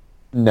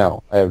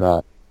 No, I have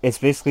not. It's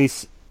basically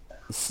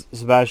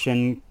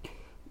Sebastian...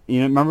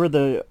 You remember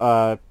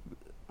the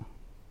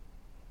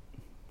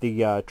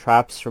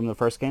traps from the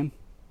first game?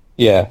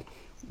 Yeah.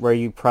 Where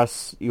you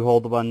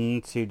hold the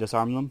button to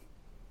disarm them?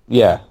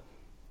 Yeah.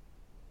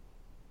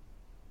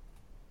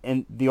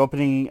 And the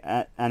opening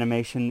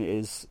animation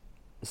is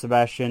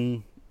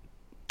Sebastian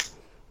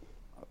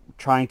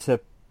trying to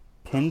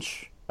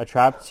pinch a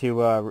trap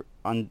to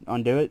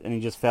undo it, and he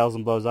just fails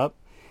and blows up.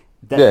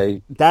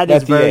 That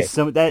is very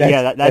similar.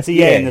 That's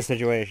EA in this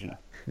situation.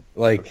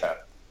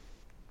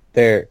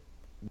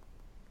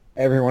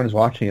 Everyone's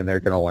watching and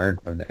they're going to learn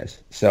from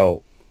this.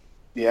 So,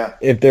 yeah,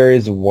 if there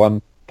is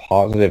one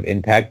positive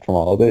impact from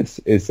all this,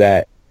 is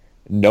that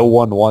no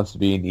one wants to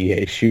be in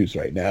EA's shoes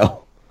right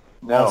now.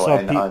 No,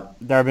 also,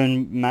 there have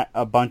been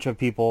a bunch of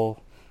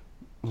people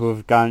who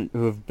have been getting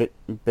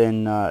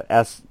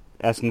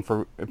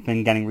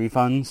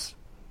refunds.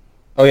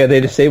 Oh yeah, they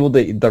disabled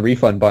the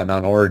refund button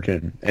on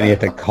Origin, and you have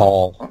to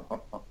call,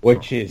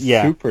 which is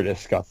super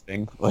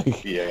disgusting.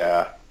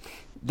 Yeah.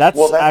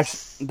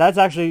 That's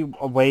actually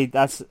a way.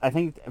 I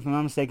think, if I'm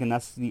not mistaken,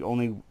 that's the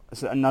only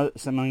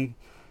something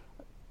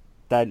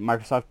that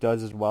Microsoft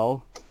does as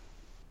well.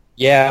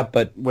 Yeah,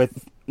 but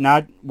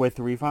not with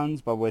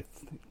refunds, but with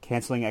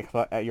canceling your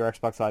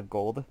Xbox Live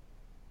Gold.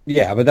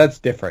 Yeah, but that's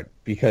different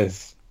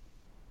because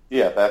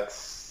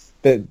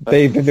they've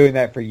been doing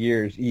that for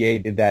years. EA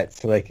did that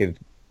so they could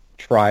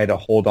try to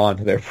hold on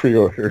to their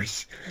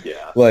pre-orders.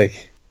 Yeah,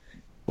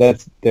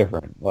 that's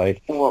different.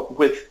 Well,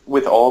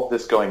 with all of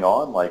this going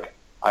on,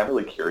 I'm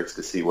really curious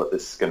to see what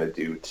this is going to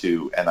do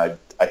to, and I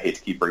hate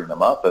to keep bringing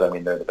them up, but I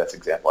mean, they're the best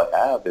example I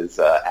have is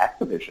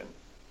Activision.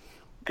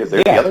 Because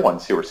they're the other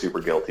ones who are super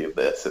guilty of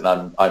this, and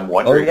I'm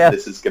wondering if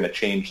this is going to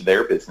change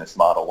their business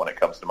model when it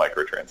comes to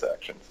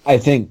microtransactions. I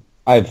think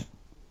I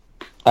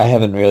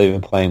haven't really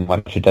been playing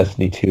much of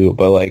Destiny 2,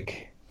 but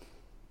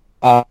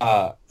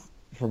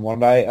from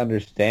what I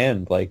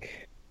understand,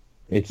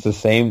 it's the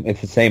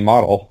same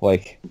model.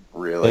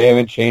 Really, they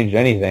haven't changed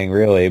anything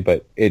really,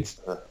 but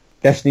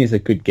Destiny's a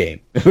good game.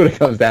 Is what it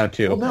comes down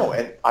to. Well, no,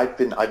 and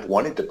I've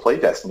wanted to play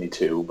Destiny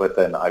 2, but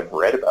then I've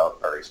read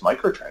about various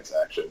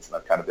microtransactions, and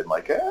I've kind of been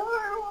I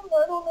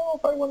don't know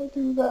if I want to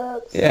do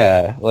that.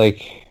 Yeah,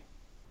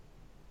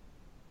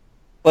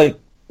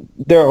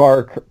 there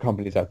are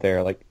companies out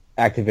there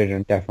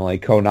Activision, definitely.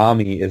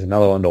 Konami is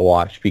another one to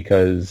watch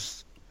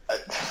because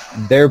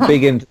they're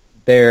big and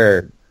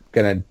they're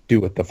gonna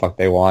do what the fuck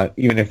they want,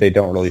 even if they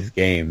don't release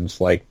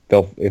games.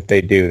 If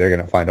they do, they're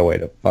gonna find a way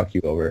to fuck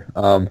you over.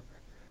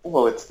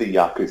 Well, it's the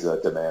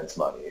Yakuza demands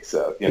money,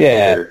 so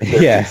they're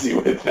busy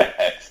with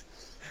that.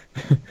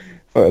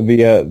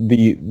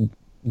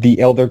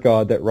 The elder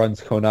god that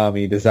runs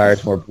Konami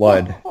desires more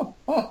blood.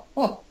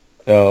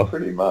 So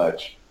pretty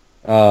much.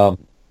 But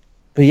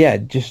yeah,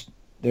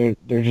 they're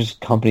just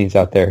companies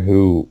out there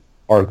who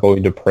are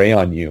going to prey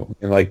on you,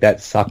 and like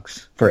that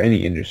sucks for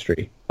any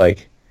industry.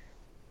 Like,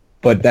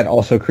 but that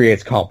also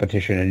creates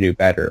competition to do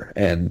better,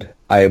 and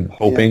I'm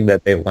hoping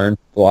that they learn.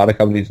 A lot of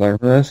companies learn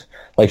from this.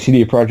 Like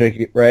CD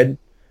Projekt Red,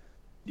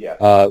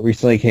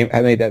 recently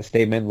made that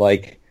statement.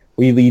 Like,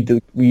 we lead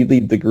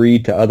the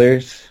greed to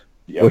others,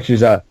 which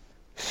is a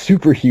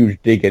super huge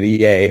dig at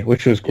EA,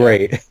 which was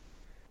great.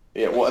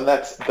 Yeah, well, and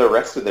that's the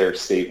rest of their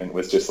statement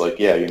was just like,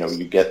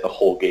 you get the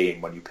whole game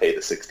when you pay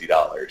the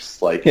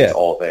 $60. Like, it's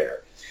all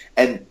there.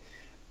 And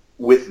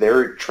with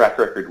their track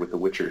record with The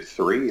Witcher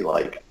 3,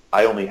 like,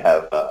 I only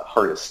have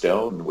Heart of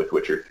Stone with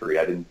Witcher 3.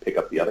 I didn't pick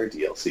up the other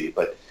DLC,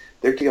 but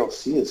their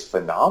DLC is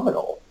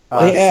phenomenal.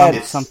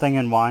 Something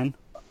in Wine?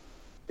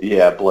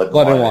 Yeah, Blood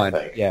and Wine, I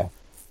think. Yeah.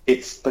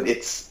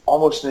 It's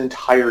almost an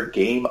entire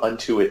game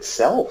unto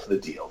itself, the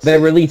DLC. They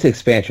release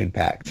expansion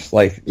packs.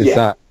 Like, it's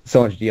not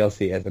so much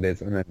DLC as it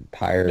is an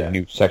entire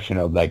new section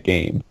of that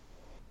game.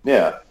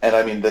 Yeah, and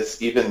I mean,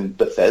 even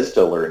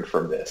Bethesda learned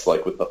from this,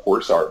 like with the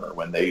horse armor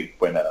when like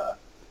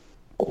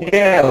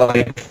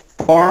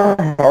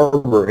Far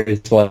Harbor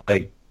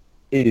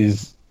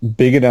is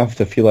big enough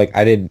to feel like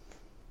I didn't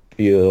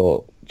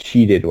feel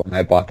cheated when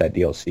I bought that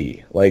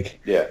DLC. Like,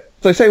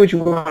 so say what you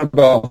want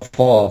about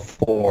Fallout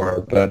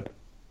 4, but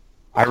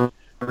I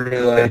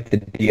really like the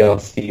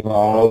DLC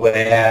model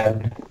they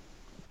had.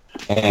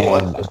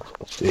 And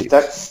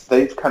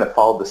they've kind of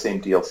followed the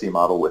same DLC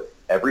model with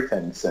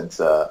everything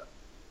since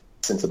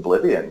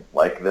Oblivion.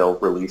 Like, they'll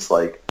release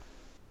like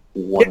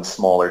one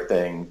smaller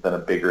thing, then a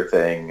bigger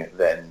thing,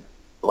 then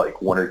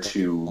like one or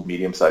two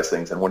medium-sized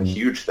things, and one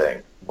huge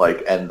thing.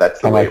 Like, and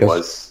that's the way it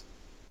was.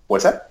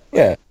 What's that?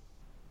 Yeah.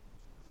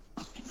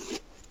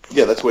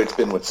 Yeah, that's the way it's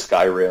been with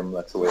Skyrim.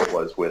 That's the way it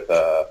was with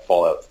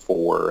Fallout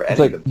 4 and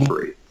even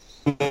 3.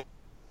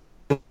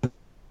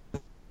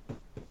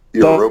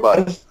 You're a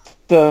robot.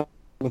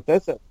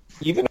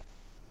 Even.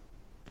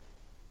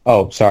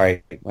 Oh,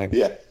 sorry.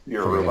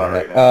 You're a robot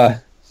right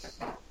now.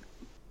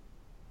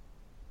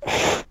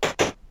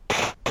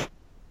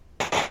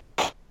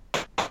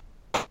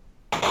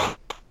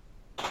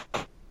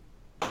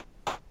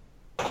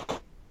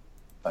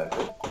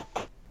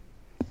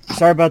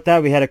 Sorry about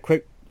that. We had a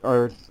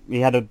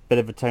bit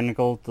of a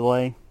technical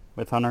delay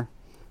with Hunter.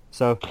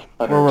 So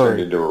Hunter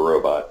turned into a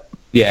robot.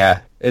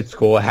 Yeah, it's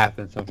cool. It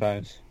happens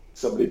sometimes.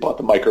 Somebody bought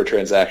the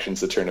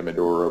microtransactions to turn him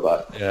into a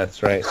robot. Yeah,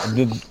 that's right.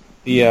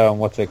 The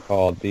what's it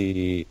called?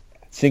 The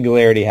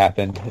singularity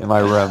happened in my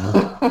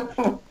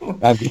room.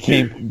 I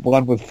became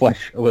one with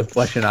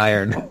flesh and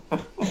iron.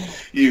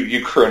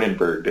 You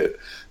Cronenberg'd it.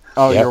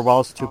 Oh, your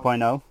Wells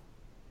 2.0?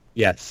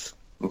 Yes.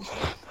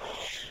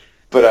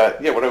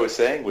 But what I was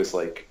saying was,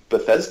 like,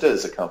 Bethesda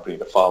is a company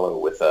to follow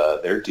with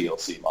their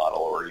DLC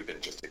model or even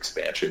just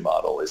expansion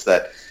model, is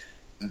that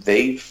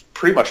they've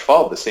pretty much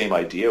followed the same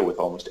idea with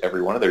almost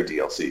every one of their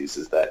DLCs,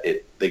 is that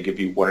they give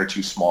you one or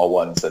two small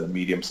ones, then a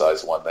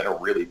medium-sized one, then a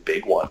really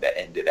big one to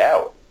end it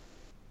out.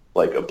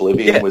 Like,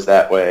 Oblivion was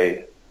that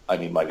way. I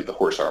mean, maybe the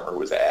horse armor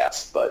was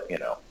ass, but,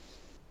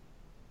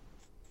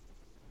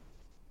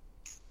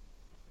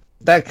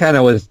 That kind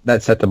of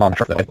that set them on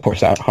track, that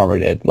horse armor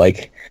did.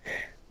 Like,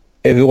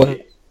 if it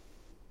wasn't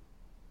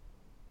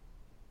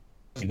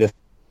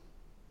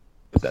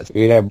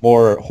we'd have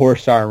more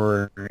horse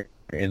armor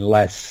and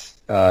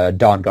less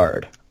Dawn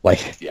Guard.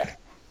 Like, yeah.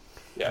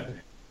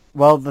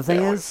 Well, the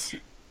thing is,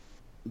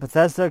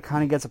 Bethesda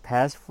kind of gets a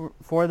pass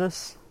for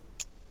this.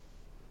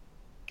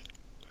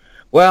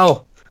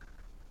 Well,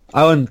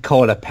 I wouldn't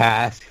call it a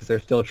pass because they're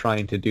still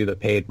trying to do the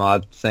paid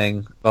mod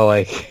thing. But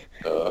like,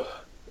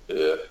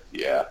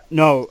 yeah.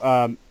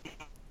 No,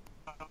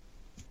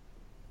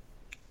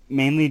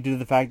 mainly due to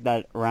the fact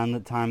that around the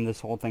time this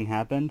whole thing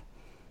happened,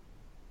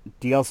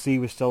 DLC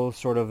was still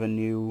sort of a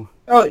new...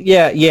 Oh,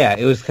 yeah,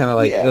 it was kind of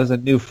like, it was a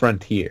new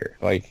frontier.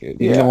 Like,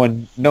 no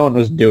one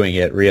was doing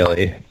it,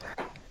 really.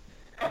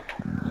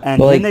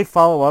 And didn't they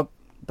follow up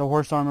the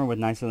horse armor with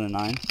Knights of the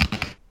Nine?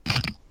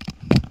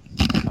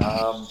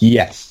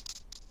 Yes.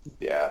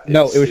 Yeah.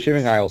 No, it was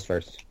Shivering Isles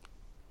first.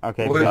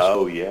 Okay.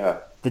 Oh, yeah.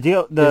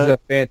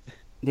 The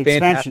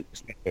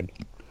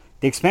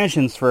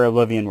expansions for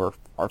Oblivion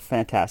are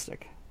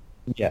fantastic.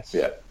 Yes.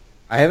 Yeah.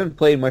 I haven't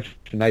played much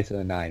Knights of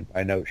the Nine, but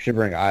I know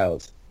Shivering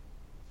Isles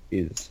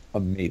is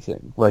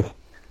amazing. Like,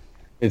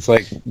 it's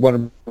like one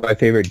of my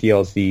favorite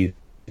DLCs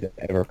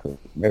ever.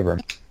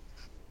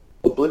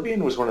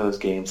 Oblivion was one of those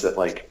games that,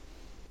 like,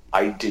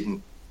 I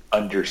didn't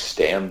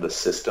understand the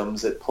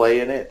systems at play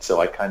in it, so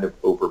I kind of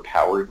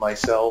overpowered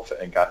myself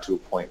and got to a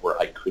point where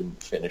I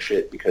couldn't finish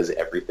it because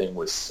everything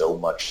was so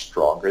much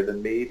stronger than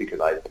me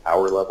because I had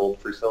power leveled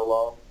for so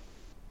long.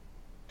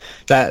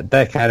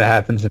 That kind of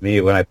happens to me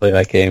when I play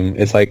that game.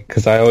 It's like,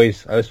 because I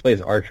always play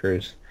as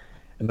archers,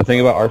 and the thing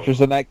about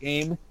archers in that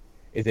game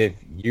is if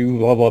you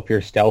level up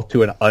your stealth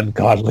to an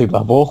ungodly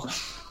level,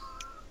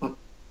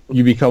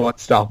 you become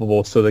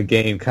unstoppable. So the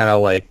game kind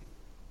of like,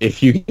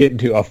 if you get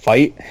into a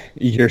fight,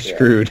 you're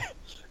screwed.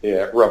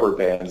 Yeah, rubber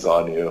bands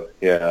on you.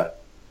 Yeah,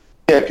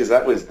 because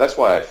that's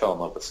why I fell in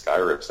love with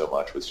Skyrim so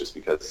much, was just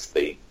because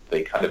they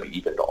kind of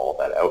evened all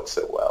that out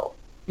so well.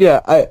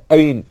 Yeah, I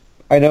mean,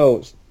 I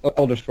know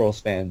Elder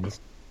Scrolls fans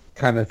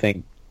kind of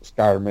think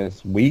Skyrim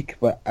is weak,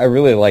 but I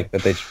really like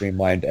that they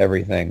streamlined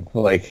everything.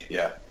 Like,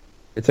 Yeah.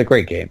 it's a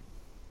great game.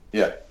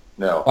 Yeah.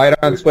 No. Buy it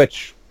on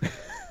Switch.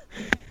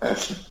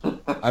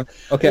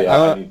 Okay.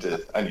 Yeah,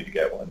 I need to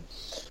get one.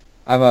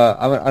 I'm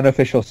an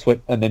unofficial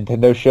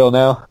Nintendo shill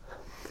now.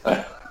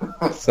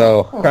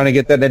 So trying to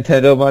get that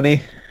Nintendo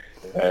money.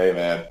 Hey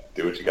man,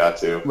 do what you got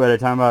to. Wait, are you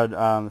talking about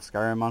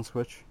Skyrim on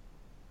Switch?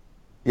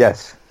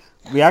 Yes.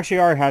 We actually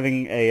are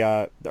having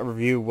a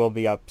review will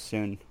be up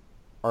soon,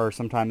 or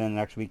sometime in the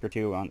next week or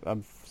two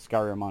of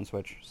Skyrim on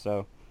Switch.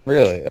 So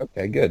Really?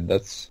 Okay, good.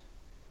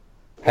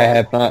 I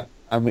have not.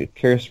 I'm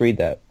curious to read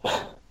that.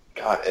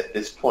 God, at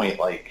this point,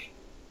 like,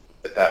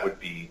 that would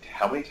be...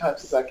 How many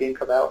times has that game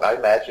come out? I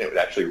imagine it would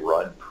actually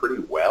run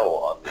pretty well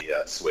on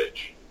the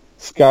Switch.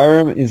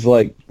 Skyrim is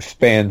like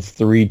spans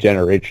 3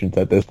 generations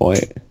at this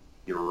point.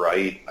 You're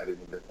right. I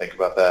didn't even think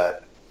about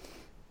that.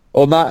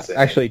 Well, not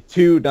actually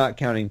 2, not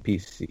counting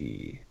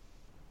PC.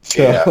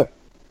 So, Yeah,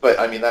 but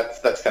I mean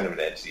that's kind of an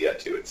entity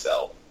unto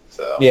itself.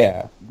 So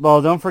yeah.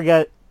 well, don't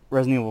forget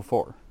Resident Evil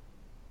 4.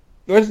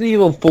 Resident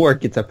Evil 4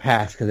 gets a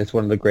pass because it's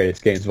one of the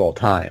greatest games of all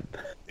time.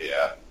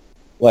 yeah,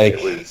 Like,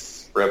 it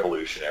was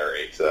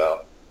revolutionary.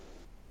 So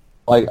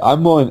I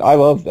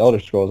love Elder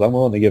Scrolls. I'm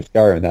willing to give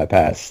Skyrim that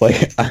pass.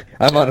 Like,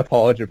 I'm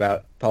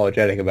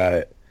unapologetic about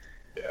it.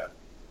 yeah.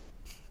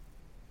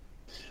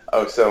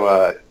 Oh,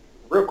 so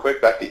real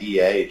quick, back to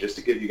EA, just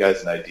to give you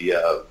guys an idea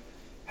of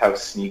how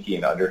sneaky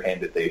and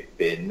underhanded they've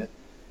been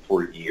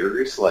for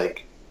years.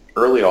 Like,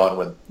 early on,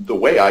 when the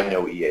way I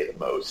know EA the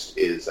most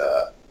is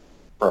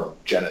from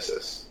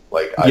Genesis.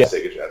 Like, I Yeah.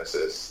 Sega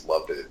Genesis,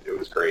 loved it. It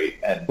was great.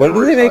 And What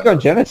did they make on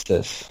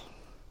Genesis?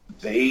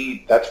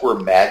 That's where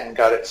Madden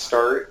got its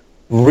start.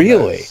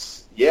 Really?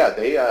 Yeah,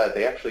 they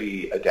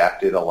actually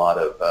adapted a lot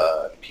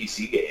of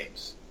PC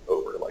games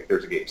over. Like,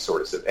 there's a game,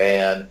 Sword of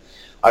Saban.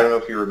 I don't know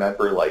if you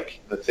remember, like,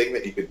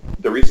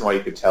 the reason why you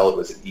could tell it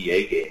was an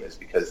EA game is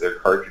because their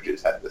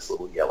cartridges had this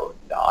little yellow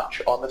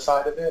notch on the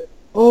side of it.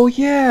 Oh,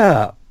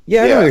 yeah.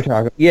 Yeah, I know Yeah. what you're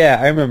talking about. Yeah,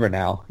 I remember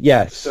now.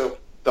 Yes. So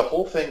the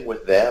whole thing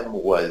with them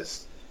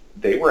was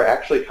they were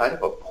actually kind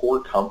of a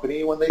poor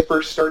company when they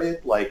first started,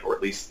 like, or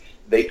at least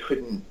they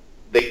couldn't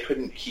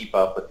keep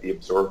up with the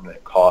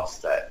absorbent costs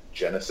that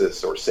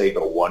Genesis or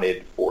Sega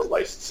wanted for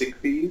licensing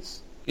fees.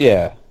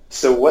 Yeah.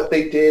 So what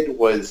they did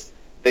was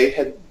they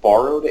had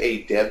borrowed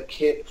a dev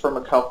kit from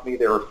a company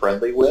they were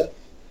friendly with,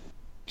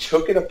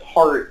 took it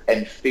apart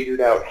and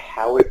figured out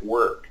how it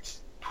worked,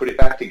 put it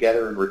back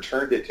together and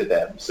returned it to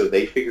them, so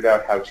they figured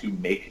out how to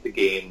make the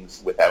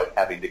games without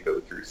having to go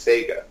through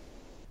Sega.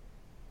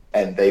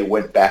 And they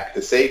went back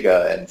to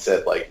Sega and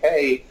said, like,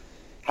 hey,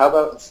 how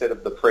about instead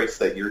of the price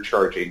that you're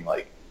charging,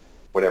 like,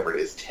 whatever it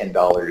is,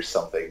 $10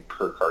 something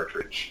per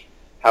cartridge,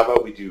 how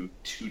about we do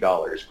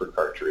 $2 per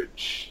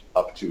cartridge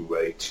up to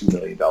a $2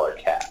 million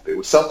cap? It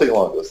was something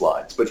along those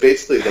lines. But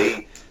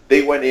basically,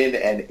 they went in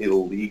and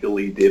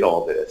illegally did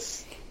all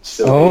this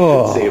so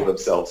they could save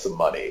themselves some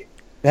money.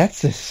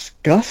 That's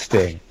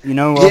disgusting. You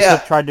know who Yeah.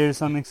 also tried to do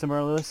something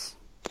similar to this?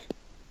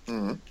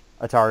 Mm-hmm.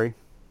 Atari.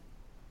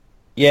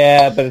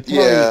 Yeah, but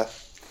Yeah.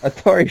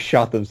 Atari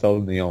shot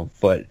themselves in the own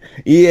foot.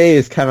 EA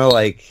is kind of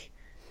like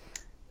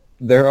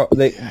they're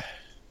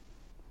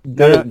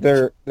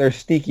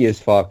sneaky as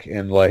fuck,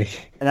 and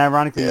like, And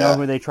ironically, you Yeah. know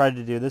who they tried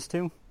to do this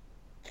to?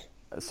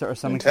 Or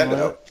something Nintendo.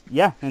 similar?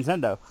 Yeah,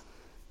 Nintendo.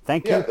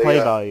 Thank Yeah, you, they, Play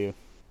Value.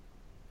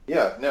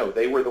 Yeah, no,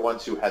 they were the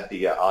ones who had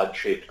the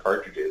odd-shaped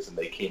cartridges, and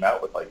they came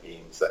out with, like,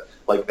 games that...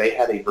 Like, they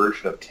had a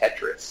version of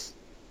Tetris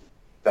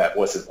that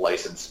wasn't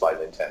licensed by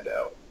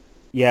Nintendo.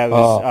 Yeah, it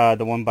was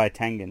the one by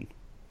Tengen.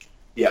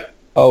 Yeah.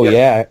 oh Yeah.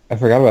 yeah, I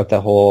forgot about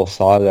that whole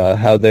saga.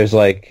 How there's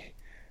like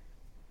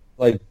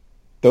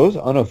those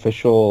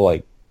unofficial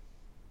like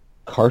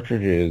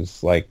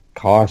cartridges like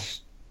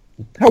cost.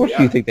 How much do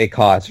you Yeah. think they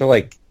cost? They're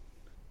like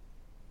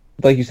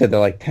you said, they're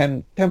like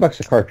 $10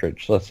 a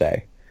cartridge, let's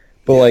say.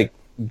 But like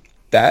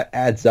that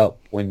adds up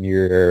when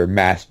you're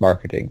mass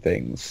marketing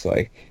things.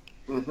 Like,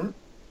 Mm-hmm.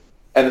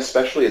 And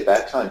especially at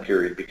that time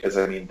period, because,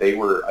 I mean, they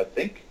were, I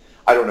think...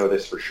 I don't know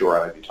this for sure,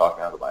 I might be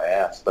talking out of my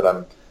ass, but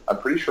I'm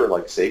pretty sure,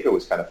 like, Sega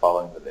was kind of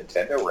following the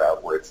Nintendo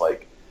route, where it's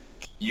like,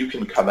 you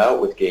can come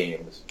out with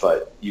games,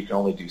 but you can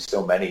only do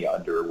so many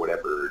under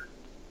whatever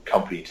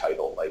company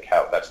title. Like,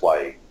 that's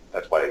why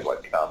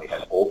what Konami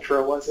had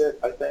Ultra, was it?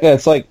 I think. yeah,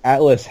 it's like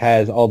Atlas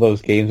has all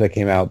those games that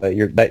came out that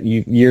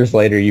you years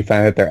later you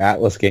find out they're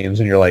Atlas games,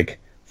 and you're like,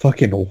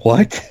 fucking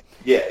what?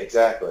 Yeah,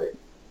 exactly.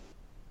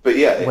 But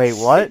yeah. Wait,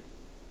 what?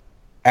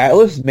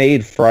 Atlas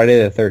made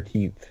Friday the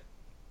 13th.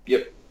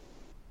 Yep.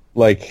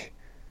 Like,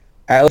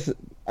 Atlas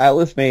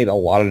made a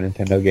lot of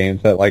Nintendo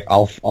games that, like,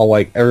 I'll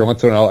like, every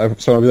once in a while,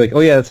 someone will be like, oh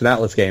yeah, that's an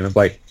Atlas game. It's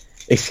like,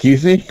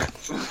 excuse me?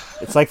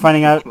 It's like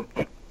finding out...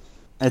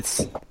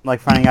 It's like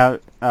finding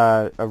out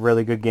a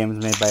really good game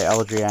was made by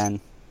LGN.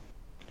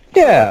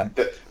 Yeah.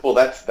 Well,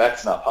 that's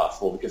not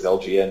possible, because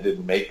LGN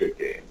didn't make good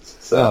games.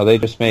 So. No, they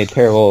just made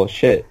terrible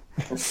shit.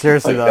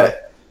 Seriously, Like though,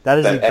 that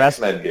is the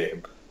best. X-Men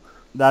game.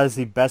 That is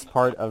the best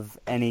part of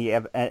any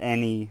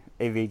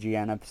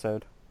AVGN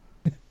episode.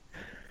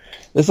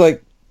 It's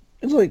like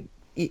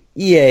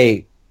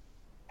EA.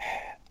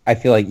 I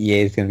feel like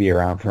EA is going to be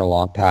around for a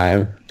long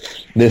time.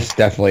 This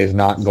definitely is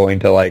not going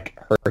to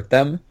hurt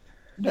them.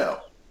 No.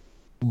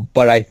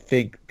 But I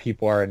think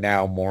people are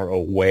now more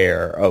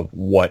aware of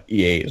what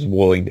EA is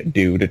willing to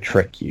do to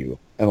trick you,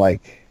 and Well,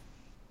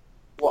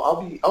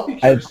 I'll be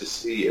curious to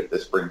see if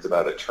this brings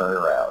about a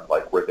turnaround,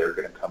 where they're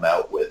going to come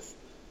out with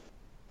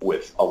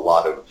a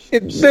lot of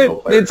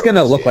single-player it's going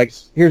to look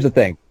games. Here's the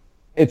thing,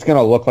 it's going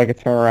to look like a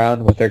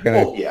turnaround, but they're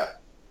going to. Oh yeah.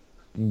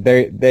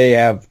 They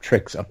have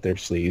tricks up their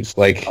sleeves,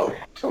 Oh,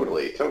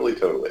 totally.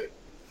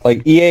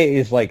 EA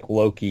is like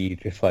Loki,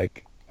 just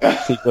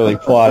secretly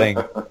plotting,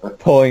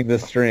 pulling the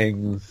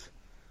strings.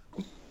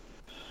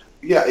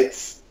 Yeah,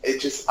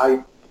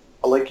 I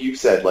like you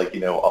said,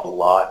 a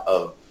lot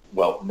of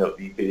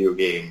the video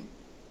game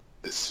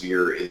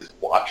sphere is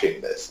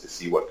watching this to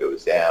see what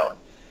goes down,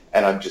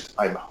 and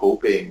I'm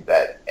hoping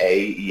that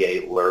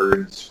EA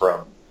learns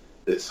from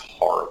this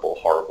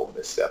horrible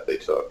misstep they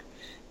took,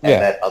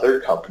 and that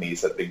other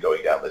companies that have been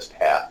going down this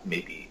path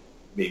maybe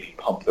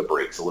pump the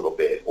brakes a little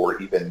bit,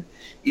 or even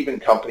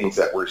companies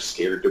that were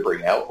scared to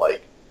bring out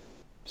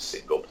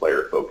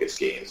single-player focused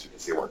games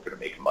because they weren't going to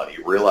make money,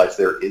 realize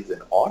there is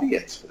an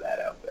audience for that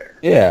out there.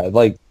 Yeah,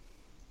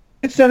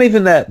 it's not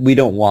even that we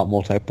don't want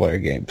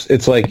multiplayer games.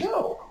 It's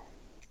no.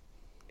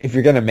 If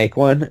you're going to make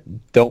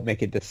one, don't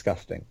make it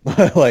disgusting.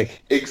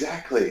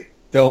 Exactly.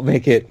 Don't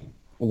make it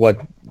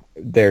what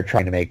they're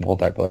trying to make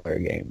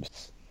multiplayer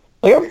games.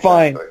 I'm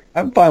fine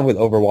with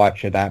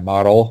Overwatch in that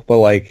model, but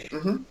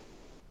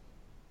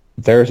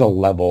there's a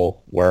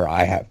level where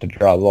I have to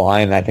draw the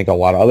line, and I think a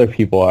lot of other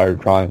people are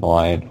drawing the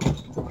line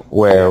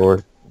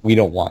where we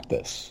don't want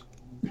this.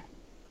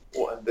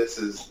 Well, and this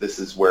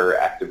is where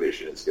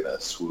Activision is going to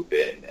swoop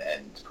in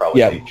and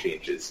probably make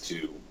changes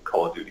to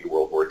Call of Duty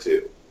World War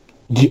II.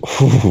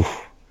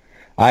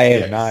 I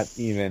am not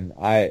even...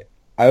 I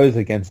was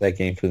against that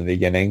game from the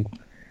beginning,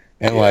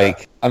 and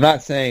I'm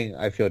not saying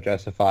I feel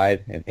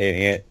justified in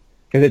hating it,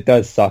 because it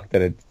does suck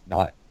that it's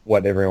not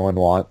what everyone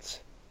wants.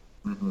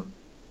 Mm-hmm.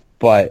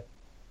 But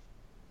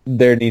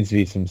there needs to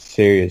be some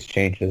serious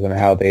changes in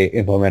how they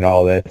implement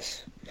all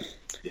this.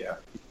 Yeah.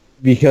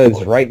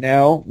 Because right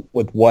now,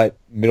 with what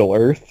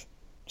Middle-earth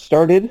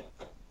started,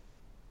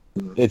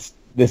 this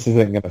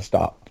isn't going to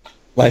stop.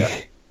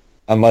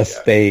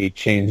 Unless they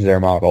change their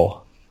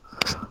model.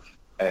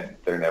 And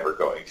they're never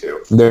going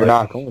to. They're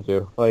not going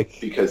to.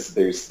 Because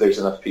there's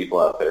enough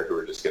people out there who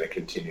are just going to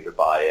continue to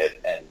buy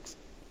it, and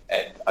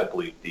I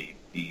believe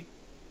the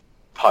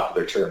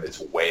popular term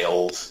is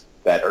whales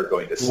that are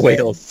going to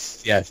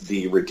spend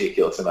the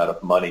ridiculous amount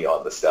of money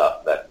on the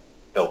stuff that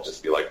they'll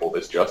just be like, well,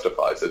 this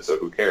justifies it, so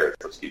who cares?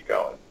 Let's keep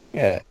going.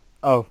 Yeah.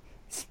 Oh,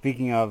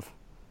 speaking of,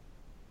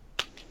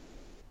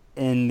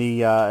 in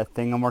the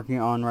thing I'm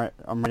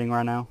reading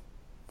right now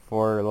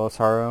for Los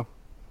Haro,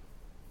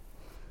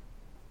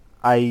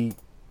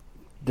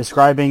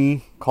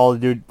 describing Call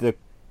of Duty,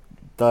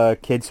 the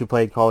kids who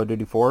played Call of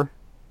Duty 4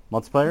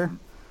 multiplayer. Mm-hmm.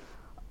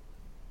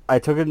 I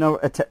took a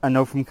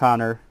note from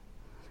Connor,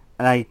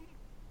 and I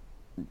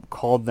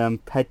called them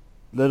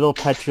little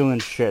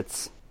petulant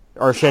shits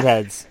or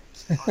shitheads.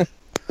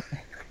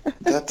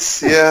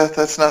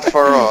 That's not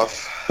far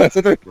off. That's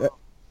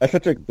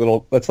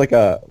like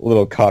a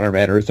little Connor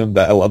mannerism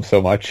that I love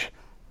so much.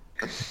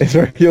 It's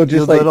where he'll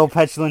just little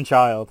petulant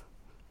child.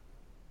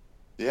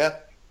 Yeah.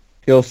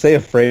 He'll say a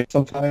phrase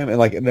sometime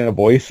and in a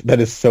voice that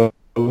is so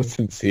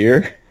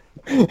sincere.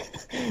 And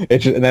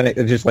then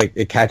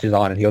it catches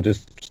on, and he'll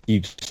just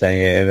keep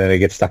saying it, and then it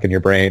gets stuck in your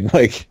brain.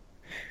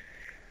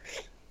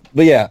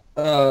 But yeah,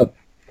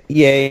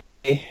 EA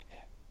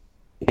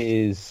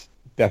is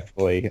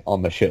definitely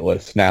on the shit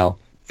list now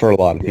for a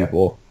lot of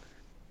people.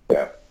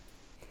 Yeah.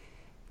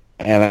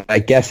 And I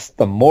guess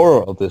the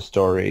moral of this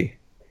story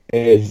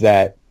is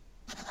that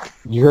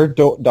your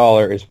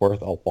dollar is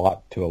worth a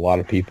lot to a lot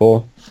of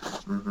people.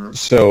 Mm-hmm.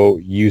 So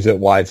use it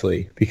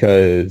wisely,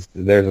 because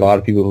there's a lot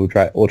of people who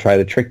will try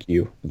to trick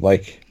you.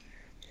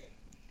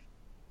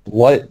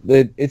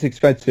 It's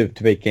expensive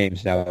to make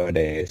games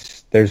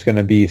nowadays. There's going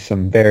to be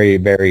some very,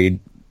 very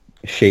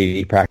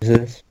shady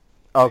practices.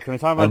 Oh, can we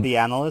talk about the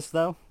analyst,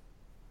 though?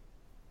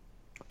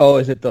 Oh,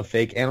 is it the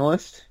fake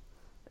analyst?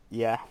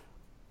 Yeah.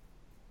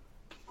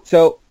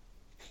 So,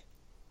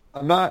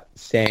 I'm not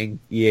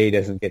saying EA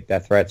doesn't get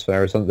death threats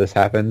whenever something this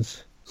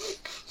happens,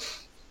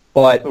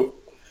 but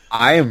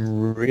I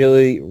am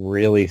really,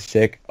 really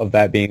sick of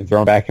that being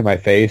thrown back in my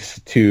face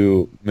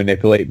to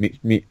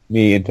manipulate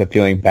me into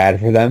feeling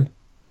bad for them.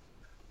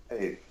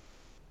 Hey.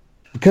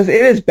 Because it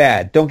is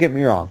bad, don't get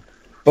me wrong.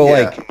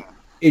 But,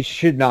 it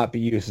should not be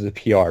used as a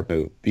PR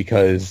move,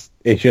 because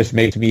it just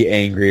makes me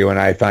angry when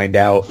I find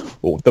out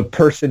the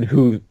person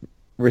who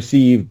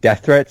received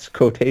death threats,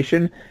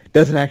 quotation,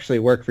 doesn't actually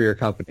work for your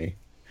company.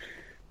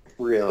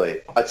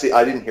 Really? I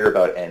didn't hear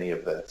about any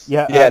of this.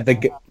 Yeah,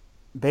 the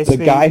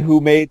guy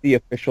who made the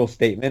official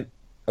statement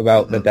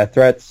about the death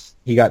threats,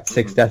 he got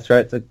 6 death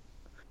threats. It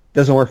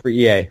doesn't work for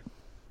EA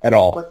at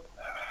all.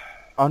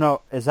 Oh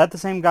no, is that the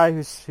same guy who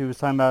was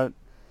talking about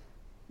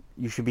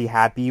you should be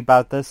happy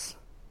about this?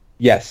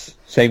 Yes,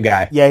 same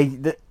guy.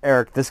 Yeah,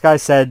 Eric, this guy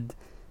said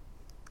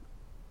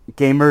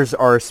gamers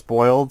are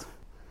spoiled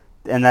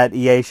and that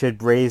EA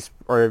should raise,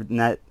 or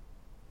that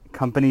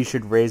companies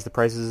should raise the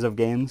prices of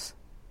games.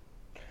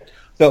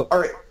 So, all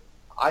right,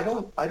 I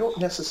don't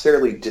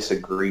necessarily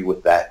disagree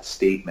with that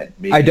statement.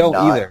 Maybe I don't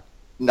either.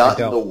 Not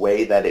in the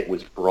way that it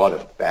was brought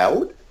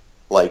about,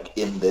 like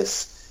in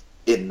this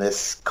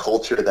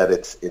culture that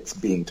it's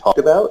being talked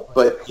about.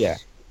 But yeah,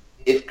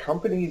 if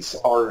companies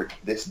are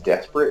this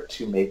desperate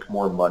to make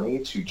more money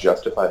to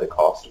justify the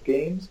cost of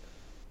games,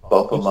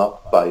 bump them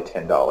up by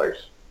 $10.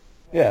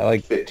 Yeah,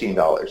 like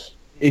 $15.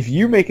 If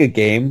you make a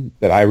game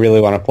that I really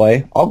want to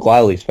play, I'll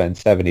gladly spend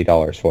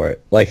 $70 for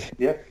it. Like,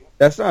 yeah,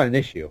 that's not an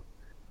issue.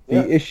 The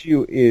Yeah.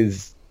 issue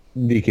is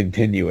the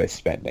continuous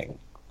spending.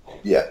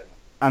 Yeah.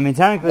 I mean,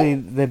 technically,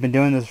 they've been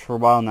doing this for a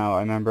while now. I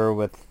remember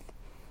with,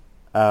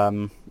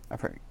 I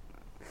forget,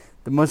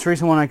 the most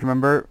recent one I can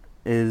remember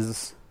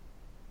is,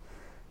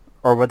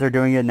 or what they're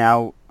doing it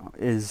now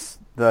is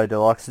the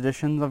deluxe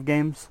editions of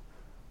games.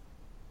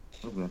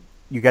 Mm-hmm.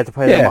 You get to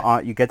play them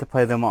on. You get to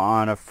play them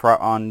on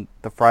on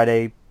the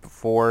Friday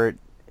before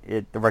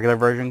the regular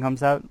version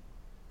comes out.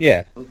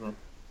 Yeah.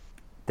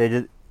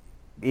 Mm-hmm.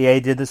 EA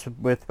did this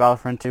with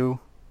Battlefront 2.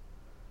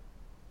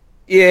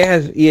 EA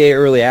has EA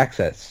Early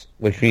Access,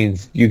 which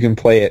means you can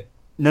play it.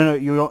 No,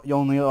 you're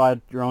only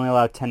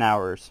allowed 10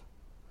 hours.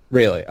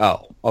 Really?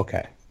 Oh,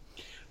 okay.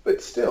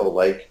 But still,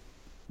 like,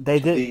 They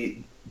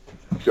did.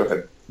 Go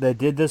ahead. They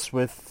did this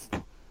with,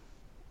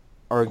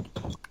 or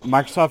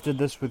Microsoft did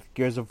this with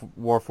Gears of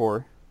War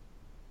 4.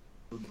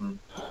 Mm-hmm.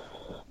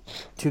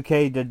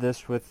 2K did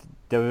this with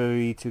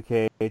WWE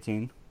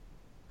 2K18.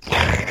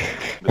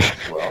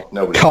 Well,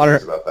 nobody Connor-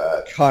 knows about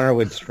that. Connor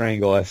would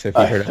strangle us if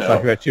he I heard us know.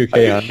 talk about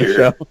 2K on the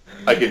show.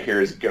 I can hear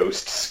his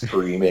ghost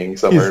screaming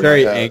somewhere. He's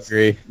very in my house.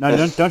 angry.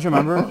 No, don't you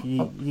remember?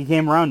 He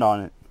came around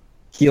on it.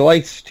 He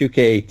likes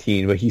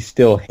 2K18, but he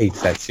still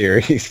hates that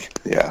series.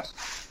 Yeah.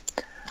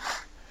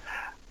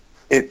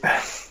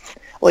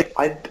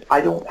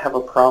 I don't have a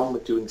problem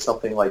with doing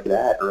something like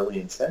that, early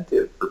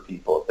incentive for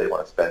people if they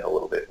want to spend a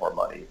little bit more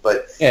money.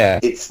 But Yeah.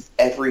 it's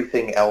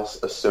everything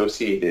else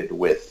associated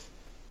with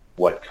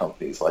what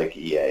companies like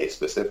EA,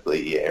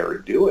 specifically EA, are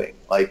doing.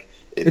 Like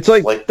It's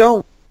like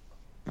don't.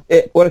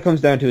 What it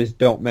comes down to is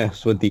don't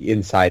mess with the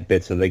inside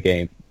bits of the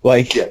game.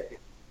 Like,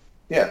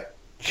 yeah.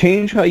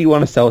 change how you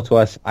want to sell it to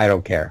us. I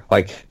don't care.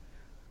 Like,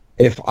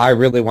 if I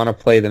really want to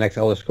play the next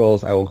Elder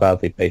Scrolls, I will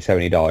gladly pay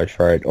 $70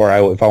 for it. Or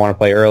if I want to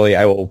play early,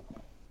 I will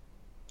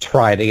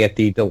try to get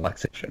the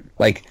deluxe edition.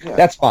 Like,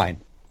 that's fine.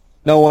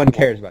 No one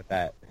cares about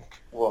that.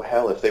 Well,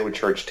 hell, if they would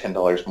charge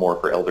 $10 more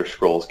for Elder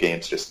Scrolls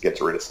games just to get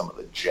rid of some of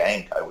the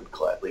jank, I would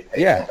gladly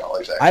pay $10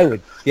 extra. I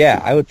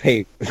would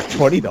pay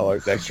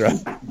 $20 extra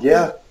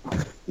Yeah.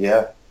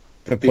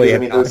 to play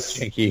Because,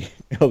 a janky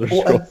Elder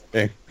Scrolls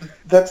game.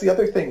 That's the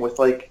other thing with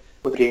a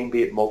game,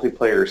 be it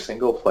multiplayer or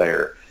single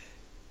player.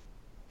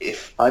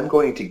 If I'm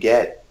going to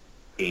get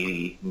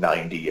 80,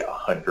 90,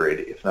 100,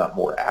 if not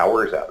more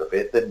hours out of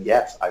it, then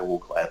yes, I will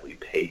gladly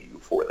pay you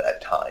for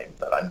that time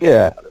that I'm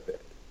getting out of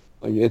it.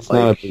 Like, it's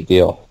not a big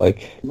deal.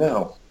 Like,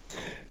 No.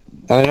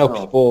 I know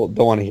people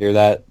don't want to hear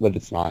that, but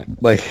it's not.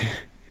 Like,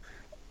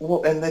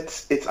 Well, and I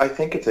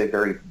think it's a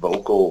very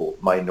vocal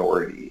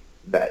minority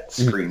that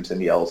screams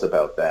and yells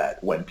about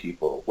that when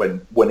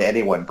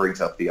anyone brings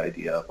up the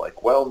idea of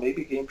like, well,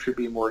 maybe games should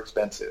be more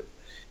expensive.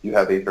 You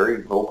have a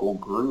very vocal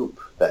group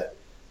that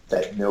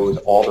knows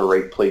all the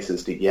right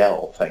places to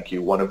yell. Thank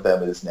you. One of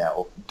them is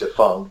now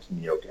defunct.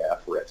 NeoGAF,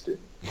 rest in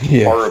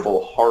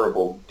horrible,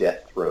 horrible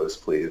death throes,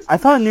 please. I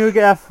thought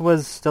NeoGAF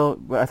was still.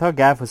 I thought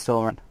GAF was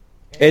still around.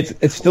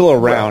 it's still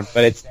around,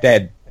 but it's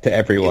dead to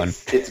everyone.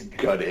 It's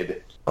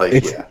gutted.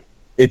 Like,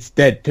 It's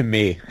dead to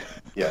me.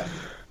 Yeah.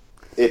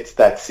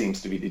 That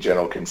seems to be the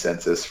general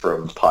consensus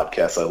from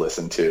podcasts I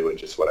listen to and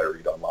just what I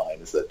read online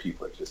is that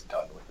people are just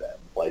done with them.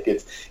 Like,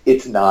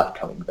 it's not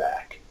coming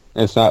back.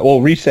 It's not.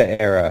 Well,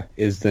 Reset Era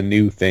is the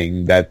new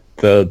thing that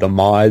the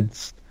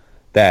mods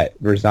that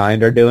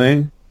Resigned are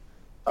doing.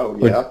 Oh,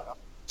 yeah?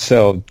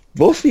 So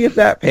we'll see if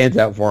that pans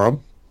out for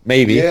them.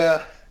 Maybe.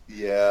 Yeah.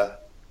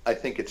 I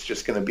think it's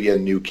just going to be a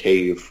new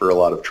cave for a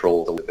lot of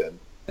trolls to live in.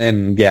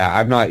 And yeah,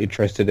 I'm not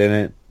interested in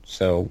it.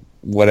 So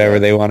whatever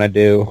they want to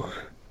do.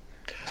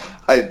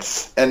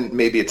 And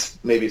maybe it's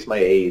my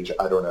age,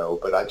 I don't know,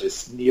 but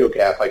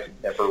NeoGAF I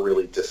could never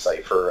really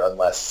decipher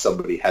unless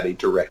somebody had a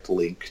direct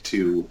link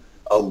to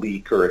a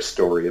leak or a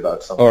story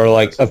about something. Or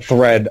like a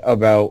thread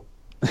about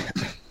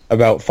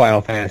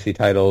Final Fantasy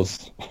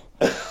titles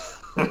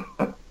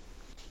that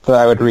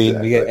I would read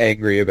and get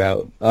angry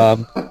about.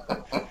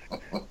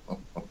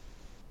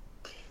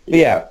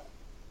 Yeah.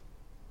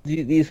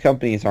 These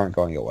companies aren't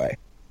going away.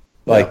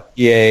 Like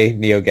EA,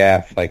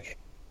 NeoGAF, like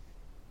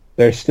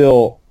they're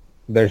still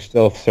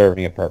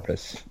serving a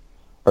purpose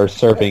or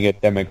serving a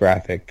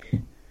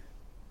demographic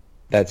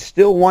that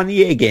still want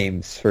EA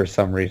games for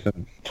some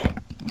reason.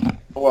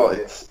 Well,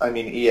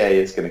 EA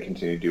is going to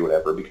continue to do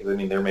whatever because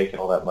they're making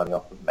all that money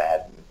off of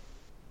Madden.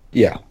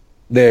 Yeah,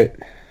 they're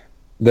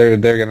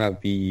gonna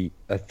be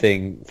a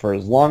thing for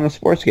as long as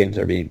sports games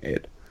are being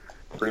made.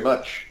 Pretty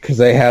much. Because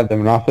they have the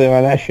monopoly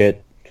on that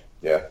shit.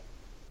 Yeah.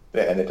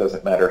 And it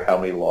doesn't matter how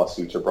many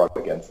lawsuits are brought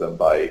against them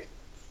by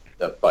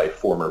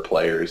former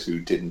players who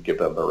didn't give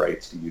them the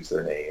rights to use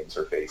their names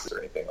or faces or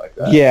anything like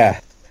that. Yeah.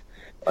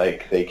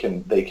 Like they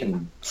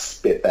can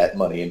spit that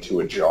money into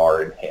a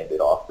jar and hand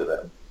it off to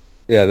them.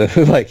 Yeah,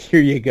 they're like,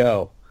 here you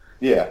go.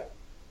 Yeah.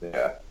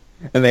 Yeah.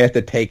 And they have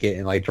to take it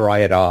and like dry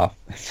it off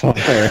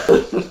somewhere.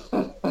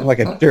 Like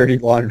a dirty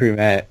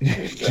laundromat.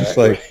 Just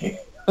like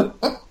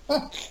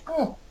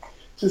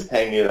just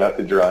hanging it out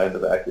to dry in the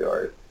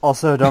backyard.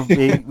 Also,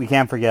 we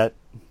can't forget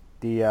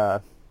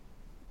the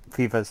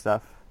FIFA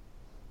stuff.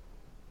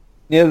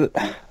 Yeah.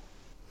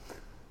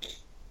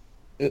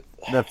 The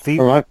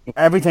FIFA,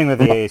 everything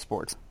with EA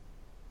Sports.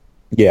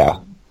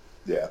 Yeah.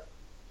 Yeah.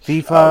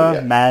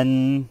 FIFA,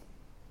 Madden,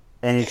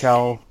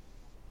 NHL.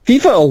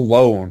 FIFA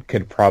alone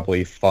could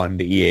probably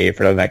fund EA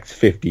for the next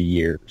 50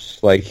 years.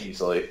 Like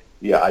easily.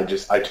 Yeah, I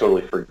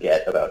totally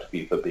forget about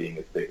FIFA being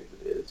as big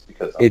as it is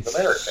because I'm it's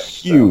American.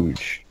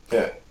 Huge. So,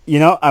 yeah. You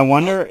know, I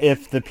wonder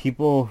if the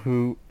people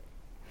who,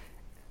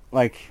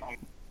 like,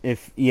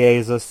 if EA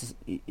is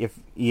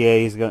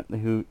going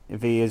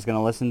to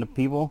listen to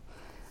people,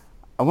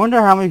 I wonder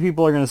how many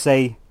people are going to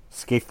say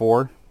Skate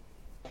 4.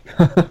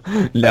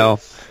 No,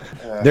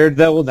 there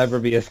will never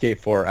be a Skate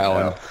 4,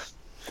 Alan.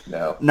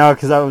 No,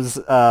 because I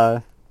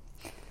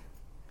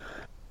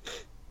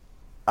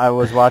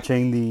was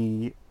watching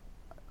the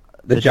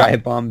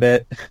Giant Bomb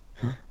bit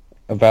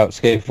about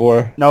Skate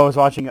 4. No, I was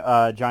watching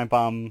Giant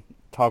Bomb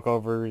talk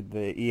over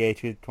the EA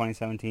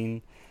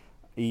 2017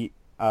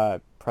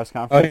 press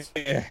conference. Oh,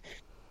 yeah.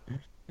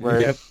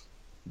 Where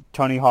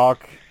Tony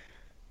Hawk,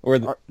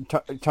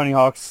 Tony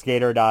Hawk's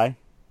Skate or Die.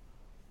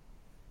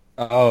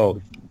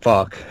 Oh,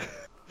 fuck.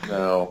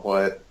 No,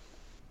 what?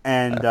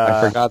 And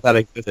I forgot that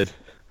existed.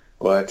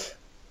 What?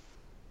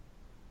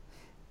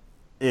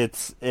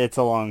 It's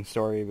a long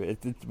story,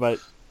 but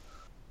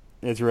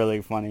it's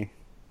really funny.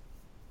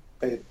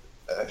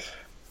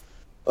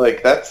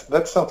 Like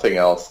that's something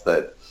else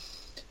that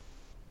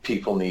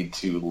people need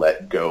to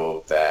let go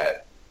of.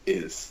 That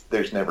is,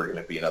 there's never going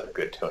to be another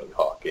good Tony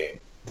Hawk game.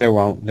 There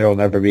won't. There will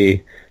never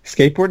be.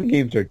 Skateboarding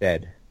games are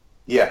dead.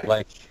 Yeah,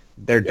 like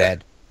they're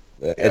dead.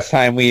 Yeah. It's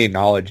time we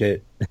acknowledge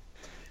it.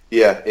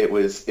 Yeah, it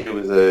was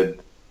a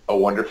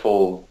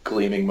wonderful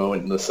gleaming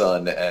moment in the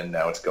sun, and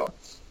now it's gone.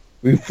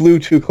 We flew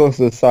too close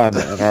to the sun,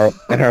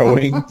 and our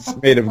wings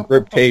made of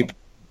grip tape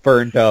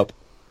burned up.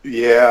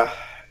 Yeah.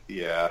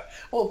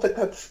 Well, but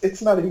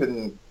it's not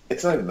even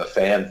the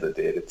fans that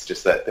did. It's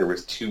just that there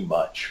was too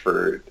much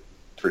for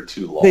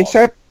too long.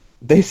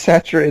 They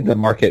saturated the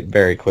market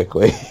very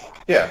quickly.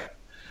 Yeah.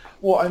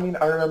 Well, I mean,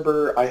 I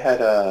remember I had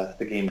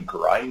the game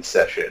Grind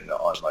Session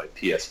on my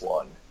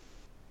PS1.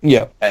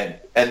 Yeah. And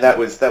that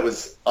was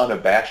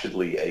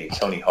unabashedly a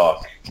Tony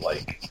Hawk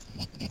like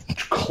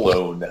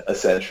clone,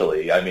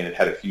 essentially. I mean, it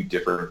had a few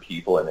different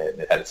people in it,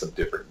 and it had some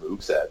different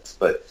movesets,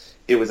 but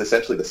it was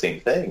essentially the same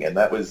thing. And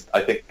I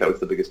think that was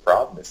the biggest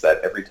problem, is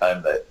that every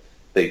time that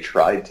they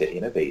tried to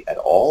innovate at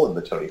all in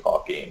the Tony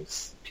Hawk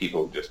games,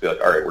 people would just be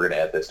like, all right, we're going to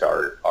add this to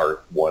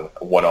our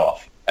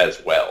one-off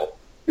as well.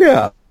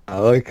 Yeah,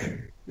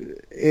 like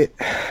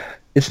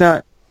it's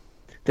not.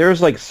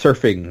 There's like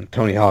surfing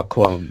Tony Hawk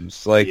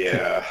clones, like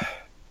yeah.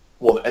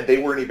 Well, and they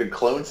weren't even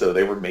clones though;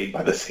 they were made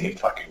by the same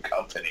fucking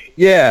company.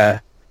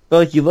 Yeah, but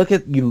like you look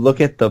at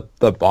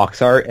the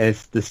box art, and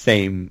it's the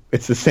same.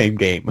 It's the same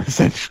game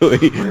essentially.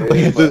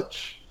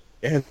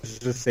 It's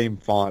the same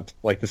font,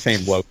 like the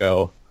same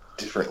logo.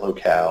 Different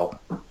locale.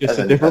 Just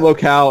a different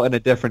locale and a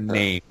different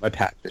name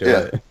attached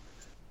to it.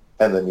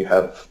 And then you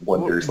have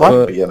wonders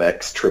like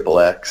BMX, Triple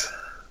X.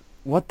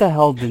 What the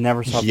hell did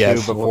Neversoft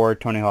do before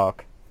Tony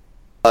Hawk?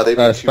 They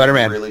made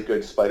Spider-Man. two really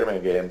good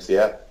Spider-Man games,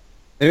 yeah.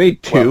 They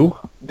made two?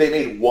 Well, they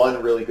made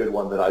one really good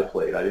one that I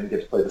played. I didn't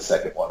get to play the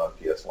second one on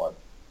PS1.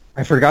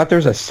 I forgot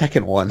there's a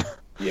second one.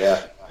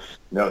 Yeah.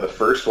 No, the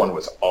first one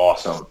was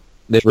awesome.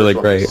 It's really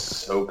great.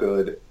 So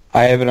good.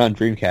 I have it on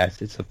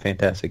Dreamcast. It's a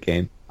fantastic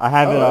game. I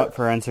have it up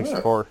for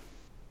N64.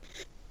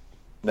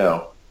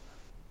 No,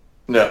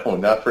 not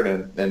for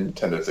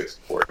Nintendo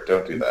 64.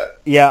 Don't do that.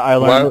 Yeah, I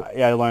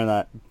learned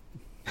that.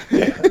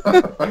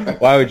 Yeah.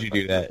 Why would you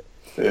do that?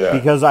 Yeah.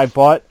 Because I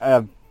bought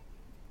a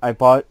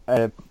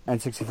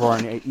N64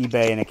 on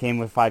eBay, and it came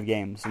with 5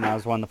 games, and that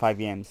was one of the 5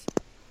 games.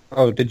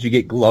 Oh, did you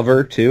get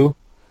Glover too?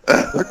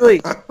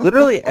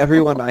 Literally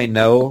everyone I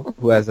know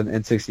who has an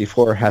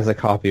N64 has a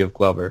copy of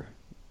Glover.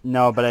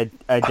 No, but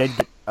I did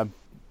get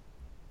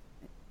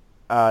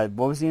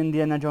what was the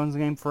Indiana Jones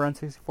game for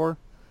N64?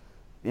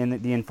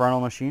 The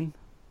Infernal Machine?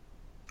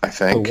 I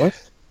think. Oh,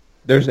 what?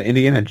 There's an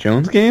Indiana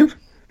Jones game?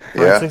 For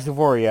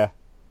N64, yeah.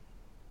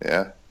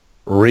 Yeah.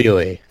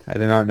 Really? I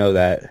did not know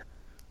that.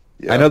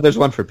 Yeah. I know there's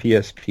one for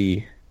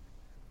PSP.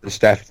 The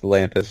Staff of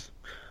Atlantis.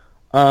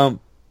 You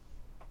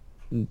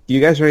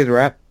guys ready to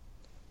wrap?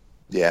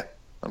 Yeah,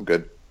 I'm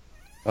good.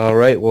 All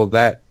right, well,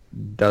 that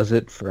does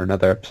it for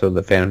another episode of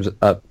the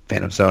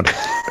Phantom Zone.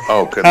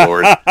 Oh, good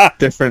lord.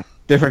 Different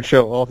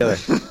show altogether.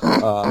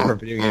 For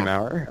Video Game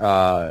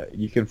Hour.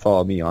 You can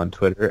follow me on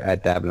Twitter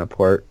at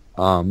Davenport.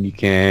 You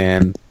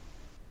can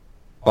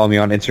follow me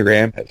on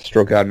Instagram at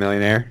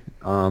StrokeOutMillionaire.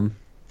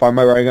 Find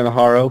my writing on the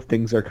Haro.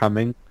 Things are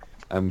coming.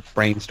 I'm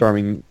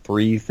brainstorming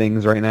 3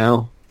 things right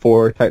now.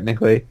 4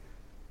 technically.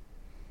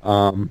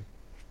 Yeah,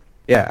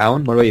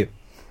 Alan, what about you?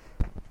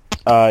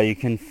 You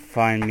can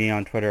find me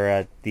on Twitter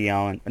at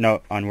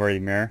Unworthy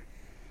Mirror.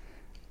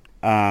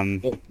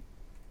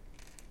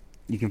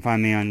 You can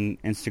find me on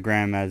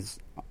Instagram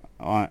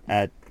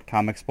at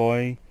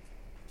ComicsBoy.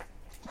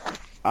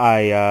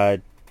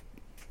 Right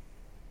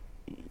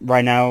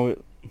now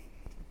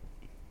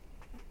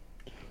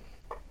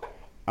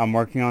I'm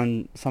working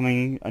on a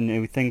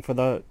new thing for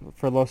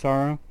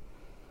Losaro.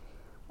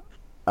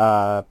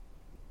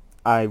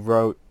 I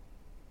wrote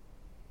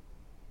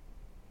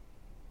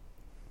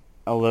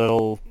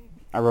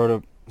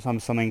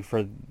something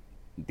for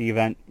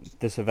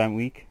this event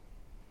week.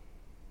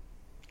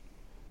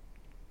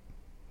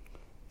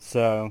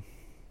 So,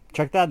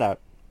 check that out.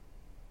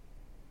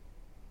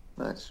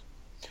 Nice.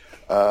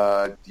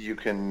 You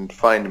can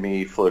find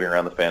me floating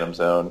around the Phantom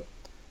Zone,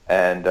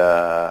 and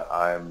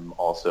I'm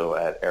also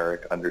at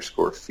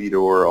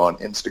Eric_Fedor on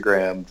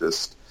Instagram,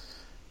 just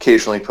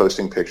occasionally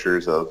posting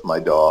pictures of my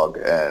dog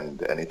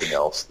and anything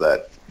else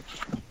that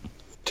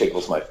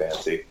tickles my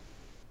fancy.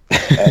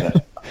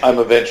 And I'm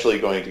eventually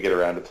going to get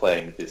around to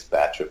playing this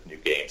batch of new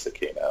games that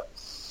came out.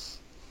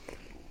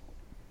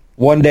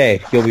 One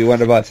day you'll be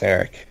one of us,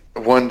 Eric.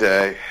 One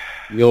day.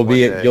 You'll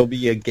be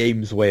a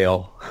games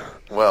whale.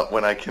 Well,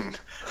 when I can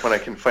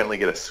finally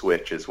get a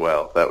Switch as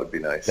well, that would be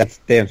nice. That's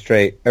damn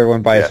straight.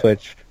 Everyone buy a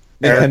Switch.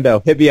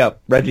 Nintendo, hit me up.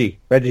 Reggie,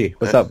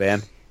 what's up,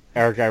 man?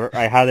 Eric,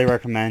 I highly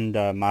recommend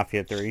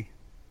Mafia 3.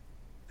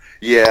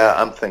 Yeah,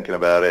 I'm thinking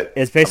about it.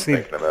 It's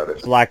basically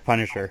Black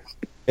Punisher.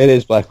 It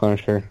is Black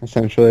Punisher,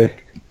 essentially.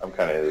 I'm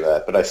kind of into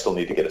that, but I still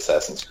need to get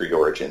Assassin's Creed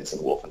Origins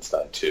and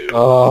Wolfenstein 2.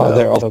 Oh,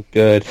 they're all so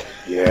good.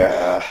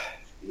 Yeah.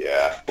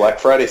 Black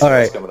Friday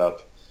sale's coming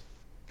up.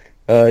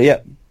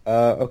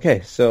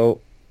 Okay,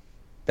 so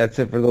that's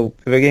it for the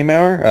Video Game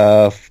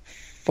Hour.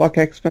 Fuck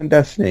X-Men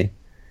Destiny.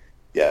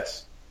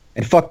 Yes.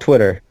 And fuck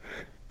Twitter.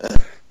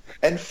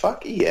 And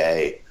fuck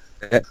EA.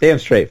 Damn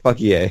straight,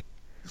 fuck EA.